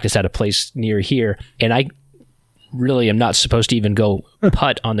 I practice at a place near here, and I really am not supposed to even go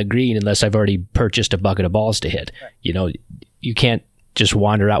putt on the green unless I've already purchased a bucket of balls to hit. Right. You can't just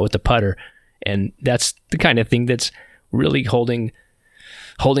wander out with the putter, and that's the kind of thing that's really holding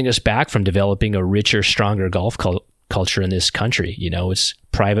us back from developing a richer, stronger golf culture in this country. It's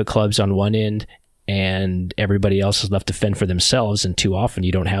private clubs on one end, and everybody else is left to fend for themselves. And too often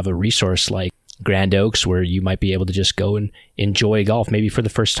you don't have a resource like Grand Oaks where you might be able to just go and enjoy golf, maybe for the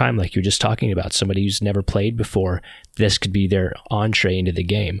first time, like you're just talking about. Somebody who's never played before, this could be their entree into the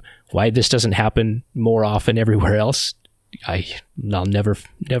game. Why this doesn't happen more often everywhere else, I'll never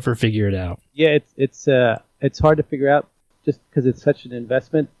figure it out. Yeah, it's hard to figure out just because it's such an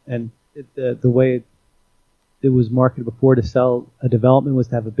investment, and the way it was marketed before to sell a development was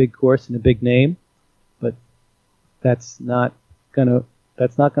to have a big course and a big name, but that's not gonna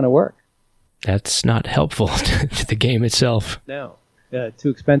work. That's not helpful to the game itself. No. Too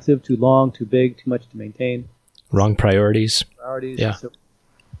expensive, too long, too big, too much to maintain. Wrong priorities. Yeah. So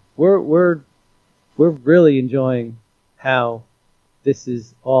we're really enjoying how this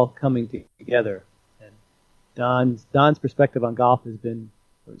is all coming together. And Don's perspective on golf has been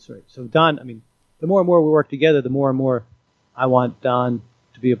So Don, the more and more we work together, the more and more I want Don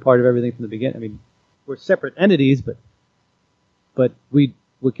to be a part of everything from the beginning. We're separate entities, but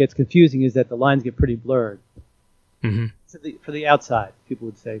what gets confusing is that the lines get pretty blurred. Mm-hmm. For the outside, people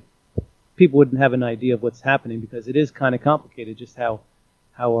would say, people wouldn't have an idea of what's happening because it is kind of complicated, just how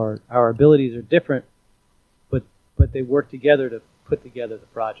our abilities are different, but but they work together to put together the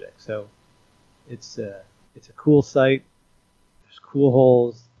project. So it's a cool site. There's cool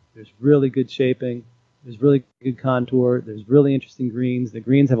holes. There's really good shaping. There's really good contour. There's really interesting greens. The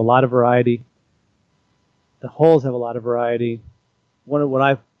greens have a lot of variety. The holes have a lot of variety. One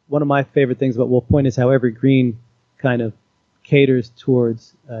of my favorite things about Wolf Point is how every green kind of caters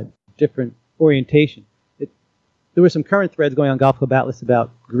towards different orientation. There were some current threads going on Golf Club Atlas about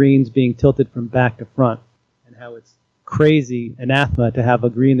greens being tilted from back to front, and how it's crazy anathema to have a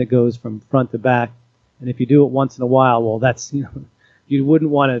green that goes from front to back. And if you do it once in a while, well, that's, you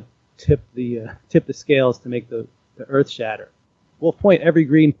wouldn't want to tip the scales to make the earth shatter. Wolf Point, every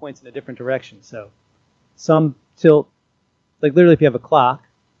green points in a different direction. So some tilt, like literally if you have a clock,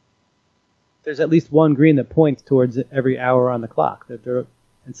 there's at least one green that points towards every hour on the clock.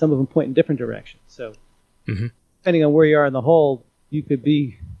 And some of them point in different directions. So depending on where you are in the hole, you could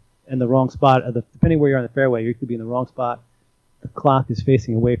be in the wrong spot. Depending where you are in the fairway, you could be in the wrong spot. The clock is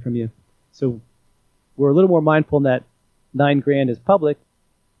facing away from you. So we're a little more mindful in that $9,000 is public.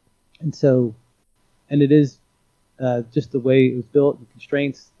 And it is just the way it was built, the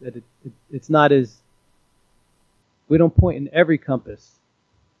constraints, that it's not as, we don't point in every compass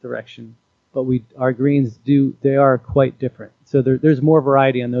direction, but our greens they are quite different. So there's more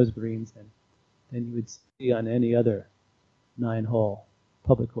variety on those greens than you would see on any other 9-hole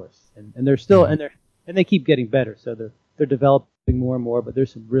public course. And they're still, and they keep getting better. So they're developing more and more, but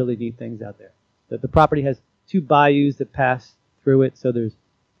there's some really neat things out there. The property has 2 bayous that pass through it, so there's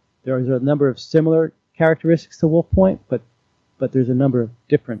a number of similar characteristics to Wolf Point, but there's a number of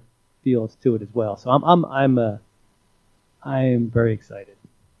different feels to it as well. So I am very excited.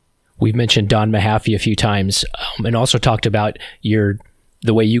 We've mentioned Don Mahaffey a few times, and also talked about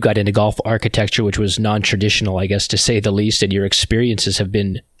the way you got into golf architecture, which was non-traditional, I guess, to say the least, and your experiences have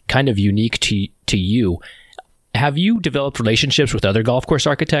been kind of unique to you. Have you developed relationships with other golf course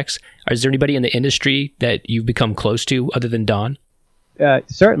architects? Is there anybody in the industry that you've become close to other than Don?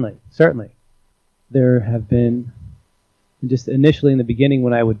 Certainly. There have been, just initially in the beginning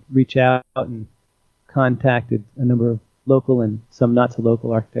when I would reach out and contacted a number of local and some not so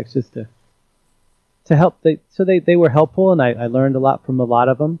local architects just to help. They were helpful, and I learned a lot from a lot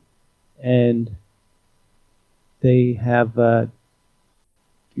of them. And they have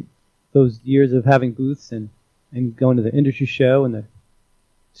those years of having booths and going to the industry show and the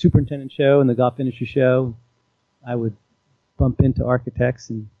superintendent show and the golf industry show. I would bump into architects,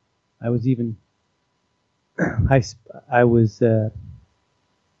 and I was even it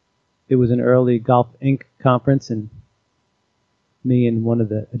was an early Golf Inc. conference, and me and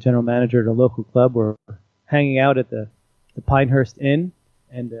a general manager at a local club were hanging out at the Pinehurst Inn,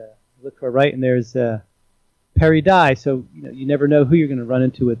 and look to our right, and there's Perry Dye. So you never know who you're going to run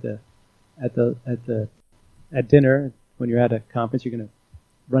into at dinner. When you're at a conference, you're going to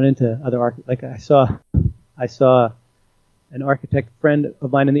run into other architects. Like I saw an architect friend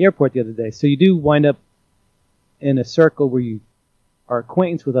of mine in the airport the other day. So you do wind up in a circle where you are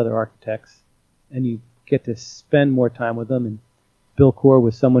acquainted with other architects, and you get to spend more time with them. And Bill Core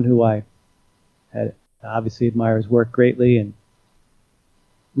was someone who I had obviously admire his work greatly, and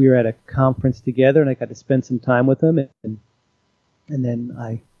we were at a conference together, and I got to spend some time with him. And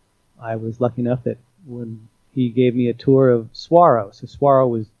then I was lucky enough that when he gave me a tour of Swaro. So Swaro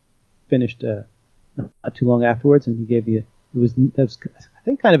was finished not too long afterwards, and he gave me that was I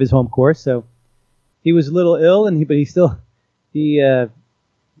think kind of his home course. So he was a little ill, but the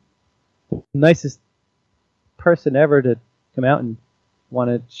nicest person ever to come out and want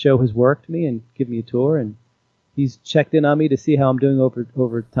to show his work to me and give me a tour, and he's checked in on me to see how I'm doing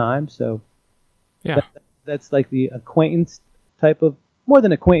over time. So yeah, that's like the acquaintance type of, more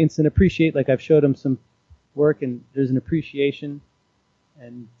than acquaintance, and appreciate. Like I've showed him some work, and there's an appreciation,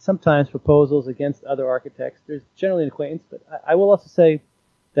 and sometimes proposals against other architects. There's generally an acquaintance, but I will also say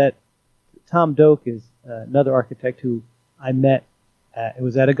that Tom Doak is another architect who I met. It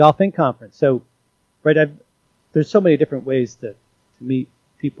was at a Golf Inc. conference. So, right, there's so many different ways to meet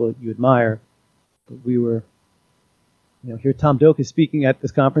people that you admire. But we were, here Tom Doak is speaking at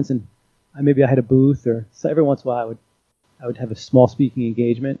this conference, and maybe I had a booth, or so every once in a while I would have a small speaking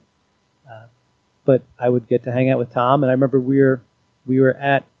engagement. But I would get to hang out with Tom, and I remember we were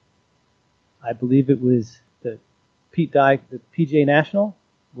at, I believe it was the PGA National,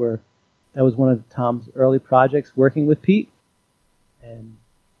 where that was one of Tom's early projects working with Pete, and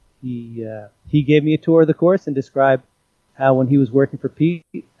he gave me a tour of the course and described how when he was working for Pete,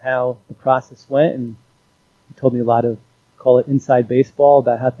 how the process went, and he told me a lot of, call it inside baseball,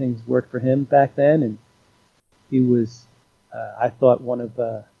 about how things worked for him back then, and he was, I thought,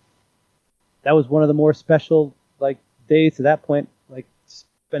 that was one of the more special like days to that point, like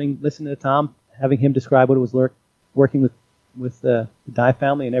listening to Tom, having him describe what it was working with the Dye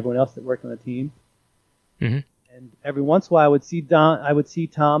family and everyone else that worked on the team. Mm-hmm. And every once in a while, I would see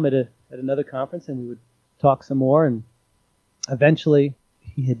Tom at another conference, and we would talk some more. And eventually,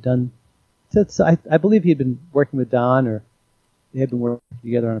 he had done. So I believe he had been working with Don, or they had been working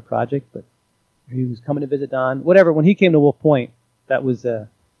together on a project. But he was coming to visit Don. Whatever. When he came to Wolf Point, that was a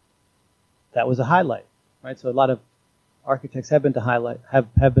highlight, right? So a lot of architects have been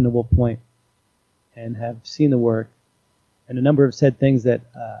to Wolf Point, and have seen the work, and a number have said things that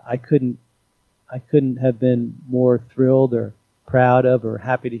I couldn't have been more thrilled or proud of or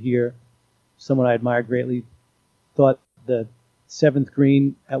happy to hear. Someone I admire greatly thought the 7th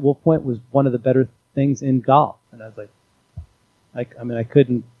green at Wolf Point was one of the better things in golf, and I was like, I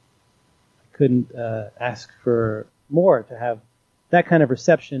couldn't ask for more to have that kind of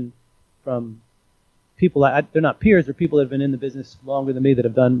reception from people. They're not peers, they're people that have been in the business longer than me that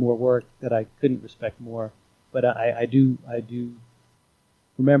have done more work that I couldn't respect more. But I do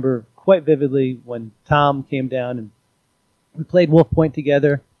remember quite vividly when Tom came down and we played Wolf Point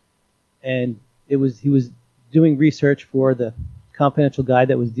together, and he was doing research for the Confidential Guide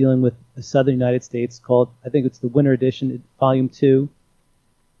that was dealing with the Southern United States, called, I think it's the Winter Edition, Volume 2.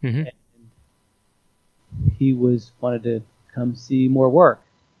 Mm-hmm. And he wanted to come see more work,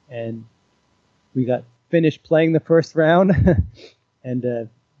 and we got finished playing the first round. And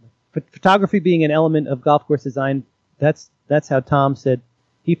photography being an element of golf course design, that's how Tom said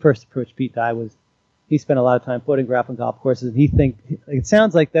he first approached Pete Dye. He spent a lot of time photographing golf courses, and it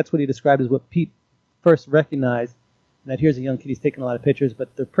sounds like that's what he described as what Pete first recognized. And that here's a young kid, he's taking a lot of pictures,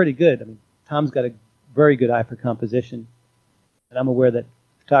 but they're pretty good. I mean, Tom's got a very good eye for composition, and I'm aware that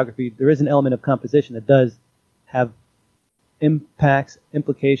photography, there is an element of composition that does have impacts,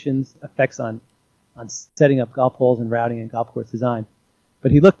 implications, effects on setting up golf holes and routing and golf course design.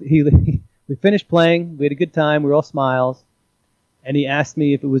 But we finished playing, we had a good time, we were all smiles, and he asked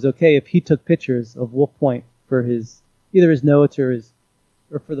me if it was okay if he took pictures of Wolf Point for either his notes or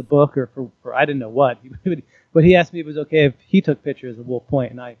for the book or for I didn't know what. But he asked me if it was okay if he took pictures of Wolf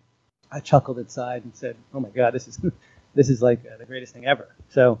Point, and I chuckled inside and said, "Oh my God, this is like the greatest thing ever."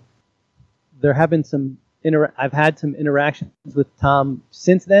 So there have been I've had some interactions with Tom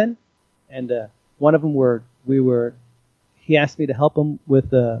since then, and one of them he asked me to help him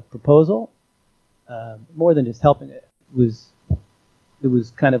with a proposal. More than just helping, it was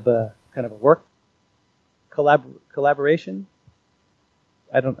kind of a work collaboration.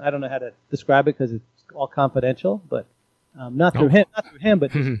 I don't know how to describe it because it's all confidential, but not through him,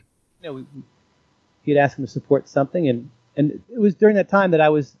 but just, he'd asked him to support something, and it was during that time that I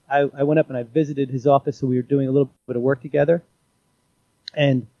went up and I visited his office, so we were doing a little bit of work together.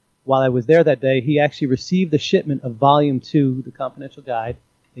 And while I was there that day, he actually received the shipment of Volume 2, the Confidential Guide.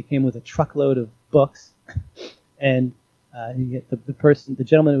 It came with a truckload of books, and the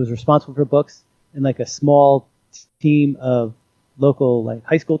gentleman who was responsible for books, and like a small team of local like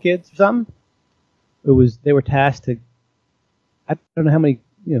high school kids or something. They were tasked to, I don't know how many,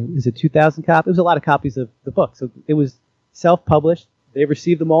 is it 2,000 copies? It was a lot of copies of the book. So it was self-published. They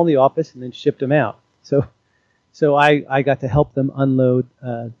received them all in the office and then shipped them out. So I got to help them unload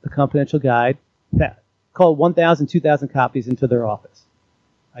the Confidential Guide, called 1,000, 2,000 copies into their office.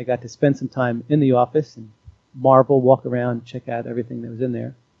 I got to spend some time in the office and walk around, check out everything that was in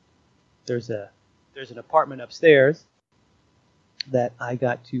there. There's an apartment upstairs that I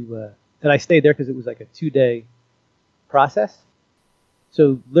got to, that I stayed there because it was like a 2-day process.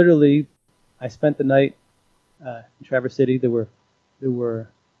 So literally, I spent the night in Traverse City. There were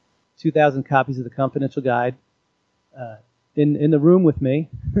 2,000 copies of the Confidential Guide in the room with me,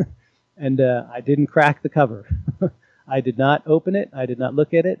 and I didn't crack the cover. I did not open it. I did not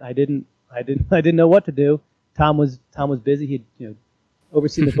look at it. I didn't know what to do. Tom was busy. He'd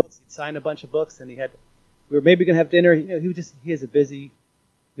overseen the books. He'd signed a bunch of books, and we were maybe gonna have dinner. He has a busy.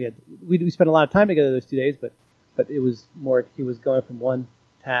 We spent a lot of time together those 2 days, but it was more. He was going from one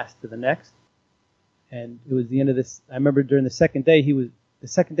task to the next, and it was the end of this. I remember during the second day he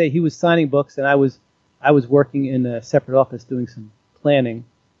was signing books, and I was working in a separate office doing some planning,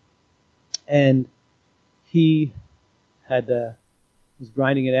 and he was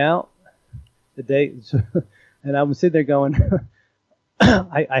grinding it out the day, and I was sitting there going,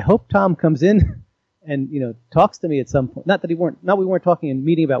 I hope Tom comes in and talks to me at some point. Not we weren't talking and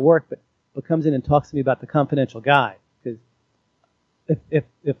meeting about work, but comes in and talks to me about the Confidential Guide. Because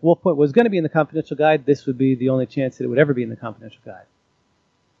if Wolf Point was going to be in the Confidential Guide, this would be the only chance that it would ever be in the Confidential Guide.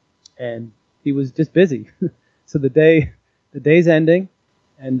 And he was just busy. So the day's ending,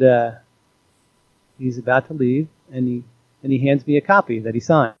 and he's about to leave, and he hands me a copy that he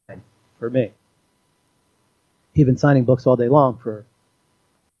signed for me. He'd been signing books all day long for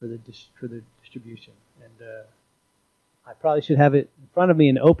the distribution, and I probably should have it in front of me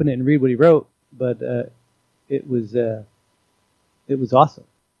and open it and read what he wrote, but it was awesome.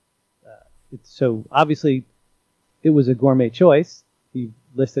 So obviously it was a gourmet choice. He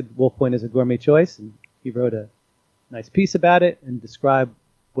listed Wolf Point as a gourmet choice, and he wrote a nice piece about it and described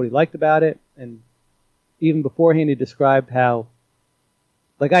what he liked about it. And even beforehand, he described how,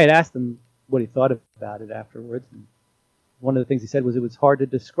 like, I had asked him what he thought about it afterwards, and one of the things he said was it was hard to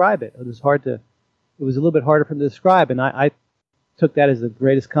describe it. It was a little bit harder for him to describe, and I took that as the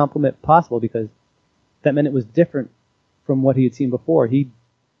greatest compliment possible, because that meant it was different from what he had seen before. He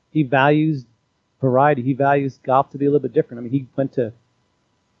values variety. He values golf to be a little bit different. I mean, he went to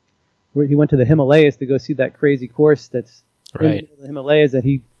the Himalayas to go see that crazy course that's right in the Himalayas that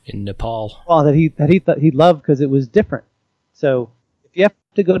he in Nepal. Well, that he thought he loved because it was different. So if you have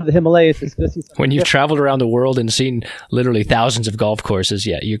to go to the Himalayas to go see something when you've different, traveled around the world and seen literally thousands of golf courses,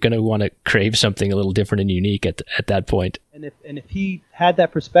 yeah, you're going to want to crave something a little different and unique at that point. and if he had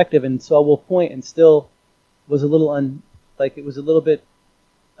that perspective and saw Wolf Point and still was a little it was a little bit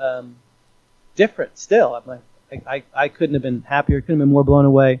different still, I'm like, I couldn't have been happier, couldn't have been more blown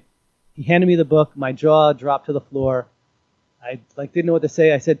away. He handed me the book, my jaw dropped to the floor. I didn't know what to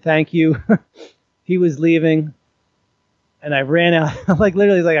say. I said thank you. He was leaving, and I ran out.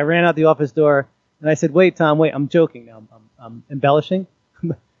 I ran out the office door, and I said, "Wait, Tom, wait. I'm joking now. I'm embellishing,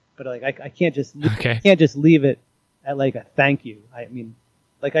 but I can't just leave it at like a thank you. I mean,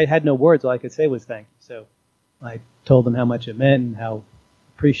 I had no words. All I could say was thank you. So I told him how much it meant and how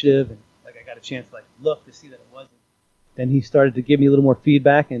appreciative, and I got a chance to look to see that it wasn't. Then he started to give me a little more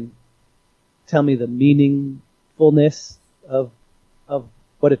feedback and tell me the meaningfulness of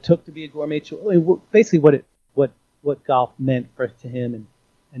what it took to be a gourmet choice. I mean, basically what golf meant to him,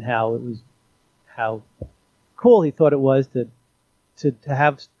 and how cool he thought it was to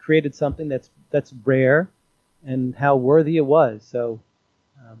have created something that's rare, and how worthy it was. So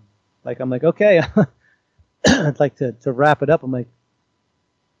I'm like, okay, I'd like to wrap it up. I'm like,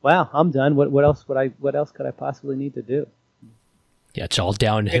 wow, I'm done. What else could I possibly need to do? Yeah, it's all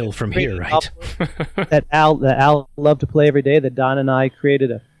downhill from here, right? that Al loved to play every day, that Don and I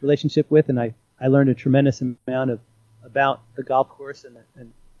created a relationship with, and I learned a tremendous amount about the golf course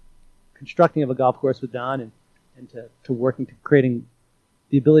and constructing of a golf course with Don, and to working to creating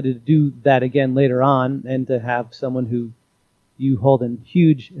the ability to do that again later on, and to have someone who you hold in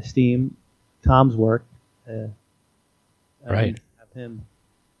huge esteem, Tom's work, right? Have him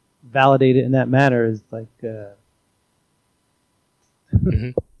validate it in that manner is like. Mm-hmm.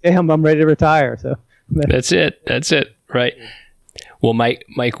 Okay, I'm ready to retire. So that's it. Right. Well,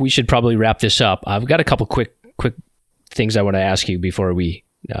 Mike, we should probably wrap this up. I've got a couple quick things I want to ask you before we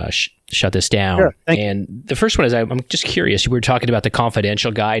shut this down. Sure, and the first one is I'm just curious. We were talking about the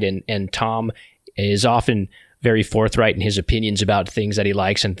confidential guide, and Tom is often very forthright in his opinions about things that he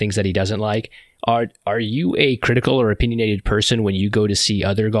likes and things that he doesn't like. Are you a critical or opinionated person when you go to see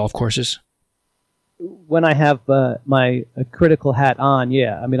other golf courses? When I have my critical hat on,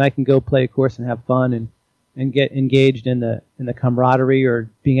 yeah. I mean, I can go play a course and have fun and get engaged in the camaraderie or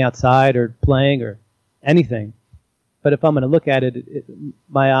being outside or playing or anything. But if I'm going to look at it,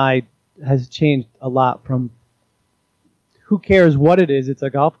 my eye has changed a lot from who cares what it is? It's a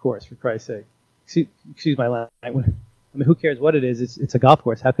golf course, for Christ's sake. Excuse my language. I mean, who cares what it is? It's a golf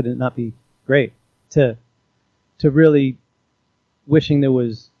course. How could it not be great? To really wishing there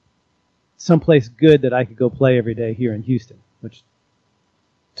was someplace good that I could go play every day here in Houston, which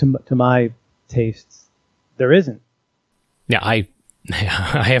to my tastes, there isn't. Yeah, I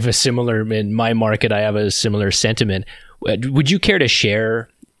have a similar, in my market, I have a similar sentiment. Would you care to share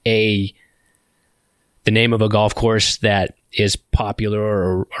the name of a golf course that is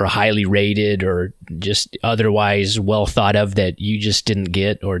popular or highly rated or just otherwise well thought of that you just didn't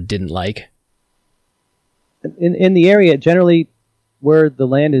get or didn't like? In the area, generally where the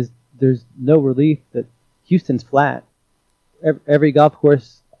land is, there's no relief. That Houston's flat. Every golf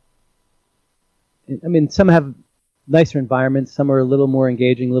course, I mean, some have nicer environments, some are a little more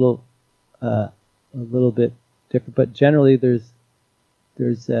engaging, a little bit different, but generally there's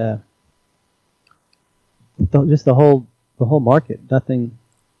just the whole market. Nothing,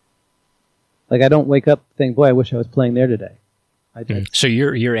 like I don't wake up thinking, boy, I wish I was playing there today. So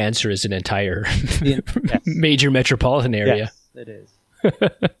your answer is an entire yes. major metropolitan area. Yes, it is.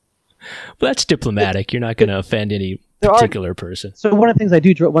 Well, that's diplomatic. You're not going to offend any particular person. So one of the things I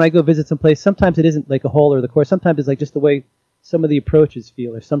do when I go visit some place, sometimes it isn't like a hole or the course. Sometimes it's like just the way some of the approaches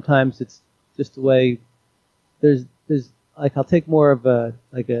feel, or sometimes it's just the way there's like I'll take more of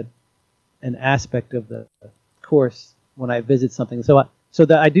an aspect of the course when I visit something. So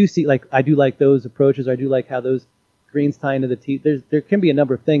that I do see, like, I do like those approaches. I do like how those greens tie into the tee. There can be a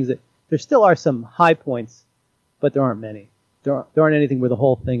number of things that there still are some high points, but there aren't many. There aren't anything where the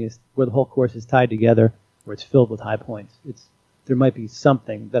whole course is tied together, where it's filled with high points. There might be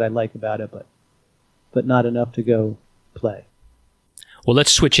something that I like about it, but not enough to go play. Well,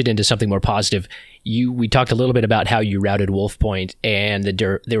 let's switch it into something more positive. We talked a little bit about how you routed Wolf Point, and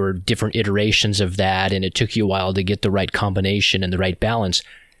there were different iterations of that, and it took you a while to get the right combination and the right balance.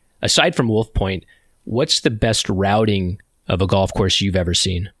 Aside from Wolf Point, what's the best routing of a golf course you've ever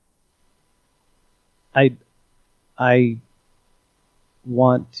seen? I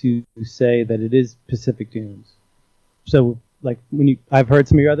want to say that it is Pacific Dunes. So, like, I've heard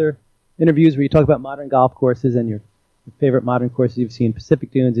some of your other interviews where you talk about modern golf courses and your favorite modern courses you've seen.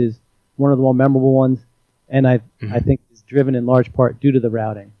 Pacific Dunes is one of the more memorable ones, and I think it's driven in large part due to the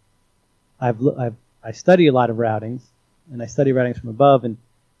routing. I study a lot of routings, and I study routings from above, and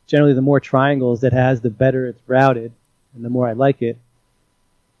generally the more triangles it has, the better it's routed, and the more I like it.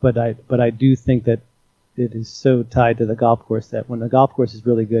 But I do think that it is so tied to the golf course that when the golf course is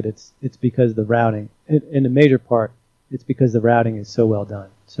really good, it's because the routing, in a major part, it's because the routing is so well done.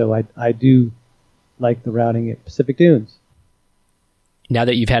 So I do like the routing at Pacific Dunes. Now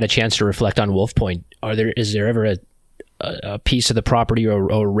that you've had a chance to reflect on Wolf Point, is there ever a piece of the property or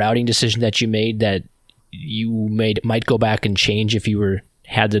a routing decision that you made that you might go back and change if you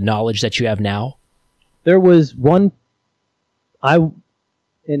had the knowledge that you have now? There was one.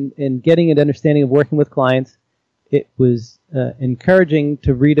 In getting an understanding of working with clients, it was encouraging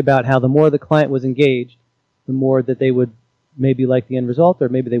to read about how the more the client was engaged, the more that they would maybe like the end result, or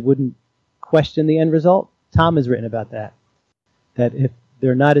maybe they wouldn't question the end result. Tom has written about that if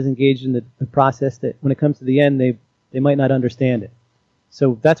they're not as engaged in the process, that when it comes to the end, they might not understand it.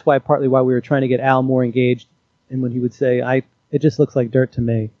 So that's partly why we were trying to get Al more engaged. And when he would say, it just looks like dirt to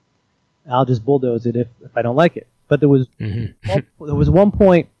me, I'll just bulldoze it if I don't like it. But there was one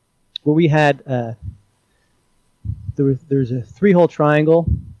point where we had there's a 3-hole triangle.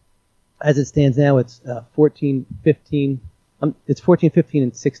 As it stands now, it's 14, 15. It's 14, 15,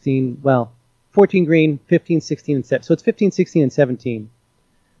 and 16. Well, 14 green, 15, 16, and 17. So it's 15, 16, and 17.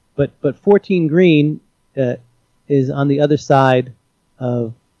 But 14 green is on the other side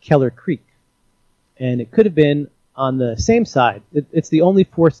of Keller Creek, and it could have been on the same side. It's the only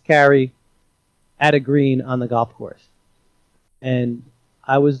forced carry at a green on the golf course. And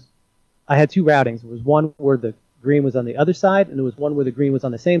I had 2 routings. There was one where the green was on the other side, and there was one where the green was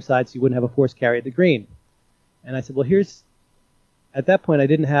on the same side, so you wouldn't have a forced carry at the green. And I said, well, at that point I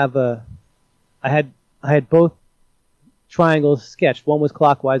didn't have I had both triangles sketched. One was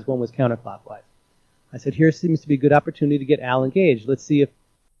clockwise, one was counterclockwise. I said, here seems to be a good opportunity to get Al engaged. Let's see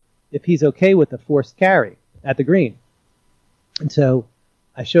if he's okay with the forced carry at the green. And so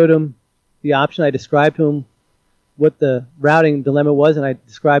I showed him the option. I described to him what the routing dilemma was, and I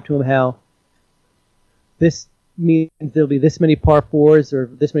described to him how this means there'll be this many par 4s or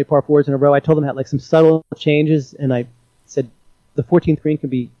this many par 4s in a row. I told him how, like, some subtle changes, and I said the 14th green can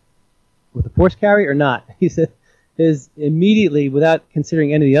be with a force carry or not. He said, immediately, without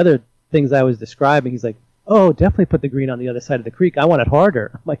considering any of the other things I was describing, he's like, oh, definitely put the green on the other side of the creek. I want it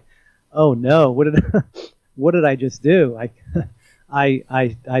harder. I'm like, oh no, what did I just do?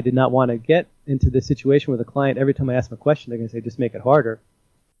 I did not want to get into this situation where the client, every time I ask them a question, they're going to say, just make it harder.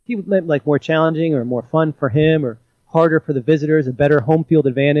 He would like more challenging or more fun for him, or harder for the visitors, a better home field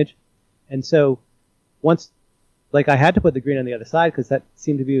advantage. And so once, like, I had to put the green on the other side because that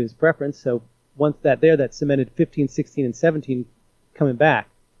seemed to be his preference. So once that cemented 15, 16, and 17 coming back.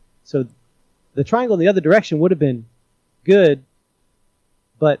 So the triangle in the other direction would have been good,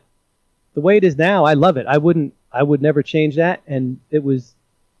 but the way it is now, I love it. I would never change that. And it was,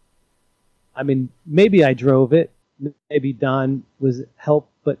 I mean, maybe I drove it. Maybe Don was help,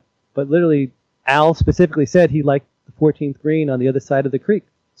 but literally Al specifically said he liked the 14th green on the other side of the creek.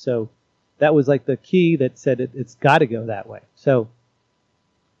 So that was like the key that said it's got to go that way. So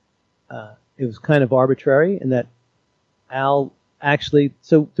it was kind of arbitrary in that Al actually,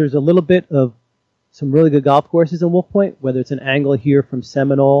 so there's a little bit of some really good golf courses in Wolf Point, whether it's an angle here from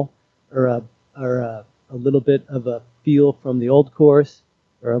Seminole or a little bit of a feel from the old course,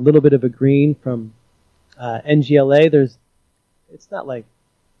 or a little bit of a green from NGLA. It's not like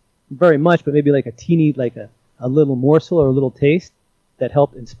very much, but maybe like a teeny, like a little morsel or a little taste that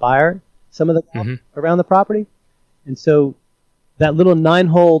helped inspire some of the golf around the property. And so that little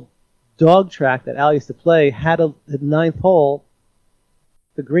 9-hole dog track that Al used to play had the 9th hole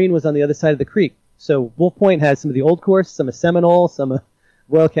the green was on the other side of the creek. So Wolf Point has some of the old course, some of Seminole, some of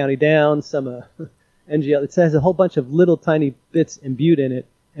Royal County Downs, some of NGL. It has a whole bunch of little tiny bits imbued in it,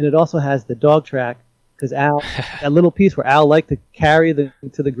 and it also has the dog track because Al, that little piece where Al liked to carry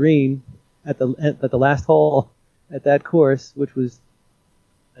to the green at the last hole at that course, which was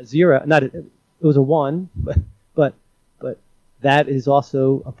a 0, it was a 1, but that is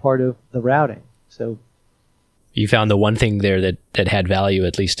also a part of the routing. So you found the one thing there that had value,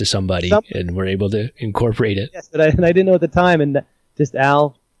 at least to somebody, and were able to incorporate it. Yes, but I didn't know at the time, and just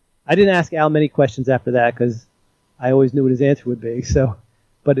Al, I didn't ask Al many questions after that because I always knew what his answer would be. So,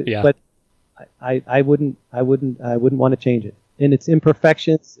 but I wouldn't want to change it. In its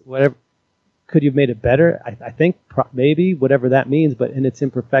imperfections, whatever, could you have made it better? I think maybe, whatever that means. But in its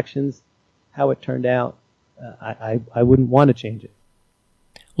imperfections, how it turned out, I wouldn't want to change it.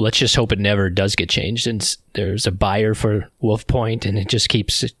 Well, let's just hope it never does get changed, and there's a buyer for Wolf Point, and it just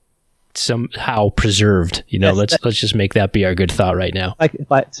keeps it somehow preserved. Yes, let's just make that be our good thought right now.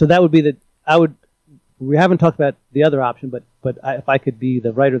 So that would be we haven't talked about the other option, but if I could be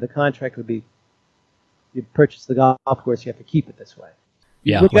the writer of the contract, would be you purchase the golf course, you have to keep it this way.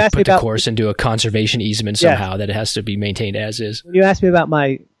 Yeah, like put the course into a conservation easement somehow, that it has to be maintained as is. When you asked me about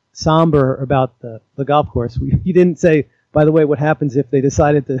my somber about the golf course, you didn't say, by the way, what happens if they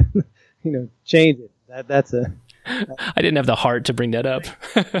decided to, change it? I didn't have the heart to bring that up.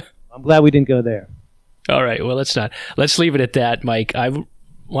 I'm glad we didn't go there. All right. Well, let's leave it at that, Mike. I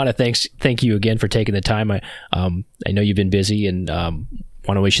want to thank you again for taking the time. I know you've been busy, and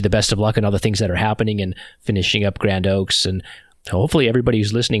want to wish you the best of luck in all the things that are happening and finishing up Grand Oaks. And hopefully everybody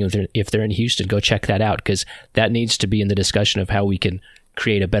who's listening, if they're in Houston, go check that out, because that needs to be in the discussion of how we can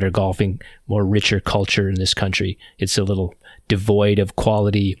create a better golfing, more richer culture in this country. It's a little devoid of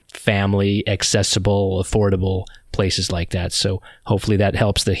quality, family, accessible, affordable places like that. So hopefully that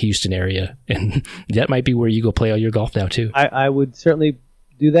helps the Houston area. And that might be where you go play all your golf now too. I would certainly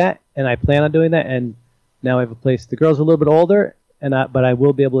do that, and I plan on doing that. And now I have a place. The girls are a little bit older, but I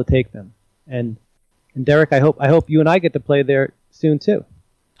will be able to take them. And Derek, I hope you and I get to play there soon too.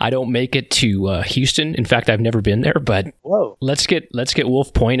 I don't make it to Houston. In fact, I've never been there, but let's get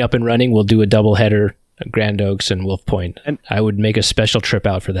Wolf Point up and running. We'll do a doubleheader, Grand Oaks and Wolf Point. And I would make a special trip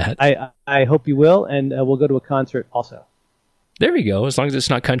out for that. I hope you will, and we'll go to a concert also. There we go. As long as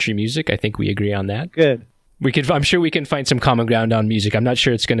it's not country music, I think we agree on that. Good. I'm sure we can find some common ground on music. I'm not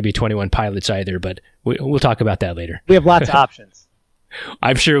sure it's going to be 21 Pilots either, but we'll talk about that later. We have lots of options.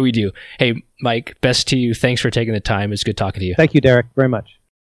 I'm sure we do. Hey, Mike, best to you. Thanks for taking the time. It's good talking to you. Thank you, Derek, very much.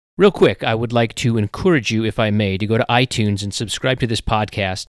 Real quick, I would like to encourage you, if I may, to go to iTunes and subscribe to this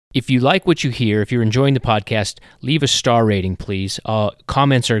podcast. If you like what you hear, if you're enjoying the podcast, leave a star rating, please.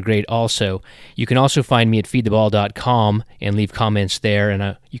 Comments are great also. You can also find me at feedtheball.com and leave comments there,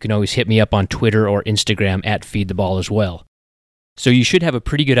 and you can always hit me up on Twitter or Instagram at feedtheball as well. So you should have a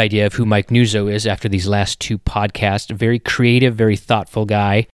pretty good idea of who Mike Nuzzo is after these last 2 podcasts. A very creative, very thoughtful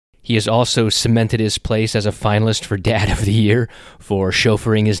guy. He has also cemented his place as a finalist for Dad of the Year for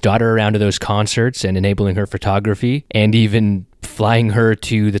chauffeuring his daughter around to those concerts and enabling her photography, and even flying her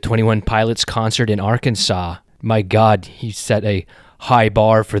to the 21 Pilots concert in Arkansas. My God, he set a high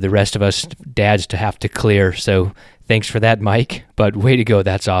bar for the rest of us dads to have to clear, so thanks for that, Mike. But way to go,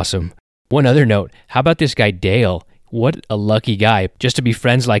 that's awesome. One other note, how about this guy Dale? What a lucky guy, just to be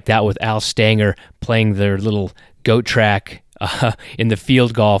friends like that with Al Stanger playing their little goat track in the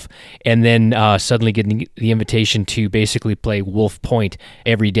field golf, and then suddenly getting the invitation to basically play Wolf Point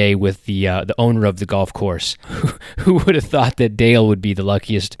every day with the owner of the golf course. Who would have thought that Dale would be the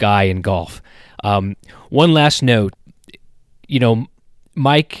luckiest guy in golf? One last note,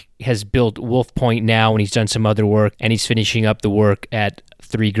 Mike has built Wolf Point now, and he's done some other work, and he's finishing up the work at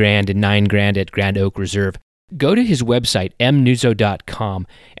 $3,000 and $9,000 at Grand Oak Reserve. Go to his website, mnuzzo.com,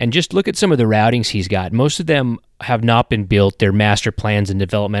 and just look at some of the routings he's got. Most of them have not been built. They're master plans and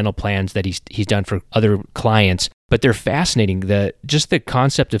developmental plans that he's done for other clients, but they're fascinating. Just the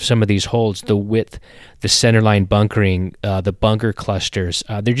concept of some of these holes, the width, the centerline bunkering, the bunker clusters,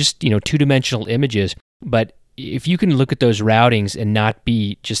 they're just two-dimensional images. But if you can look at those routings and not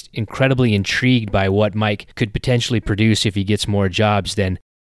be just incredibly intrigued by what Mike could potentially produce if he gets more jobs, then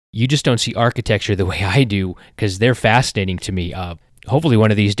you just don't see architecture the way I do, because they're fascinating to me. Hopefully one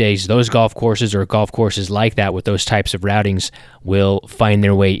of these days, those golf courses or golf courses like that with those types of routings will find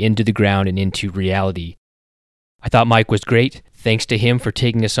their way into the ground and into reality. I thought Mike was great. Thanks to him for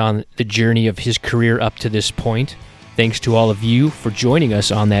taking us on the journey of his career up to this point. Thanks to all of you for joining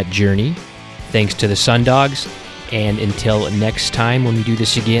us on that journey. Thanks to the Sundogs. And until next time when we do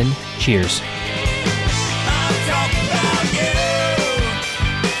this again, cheers.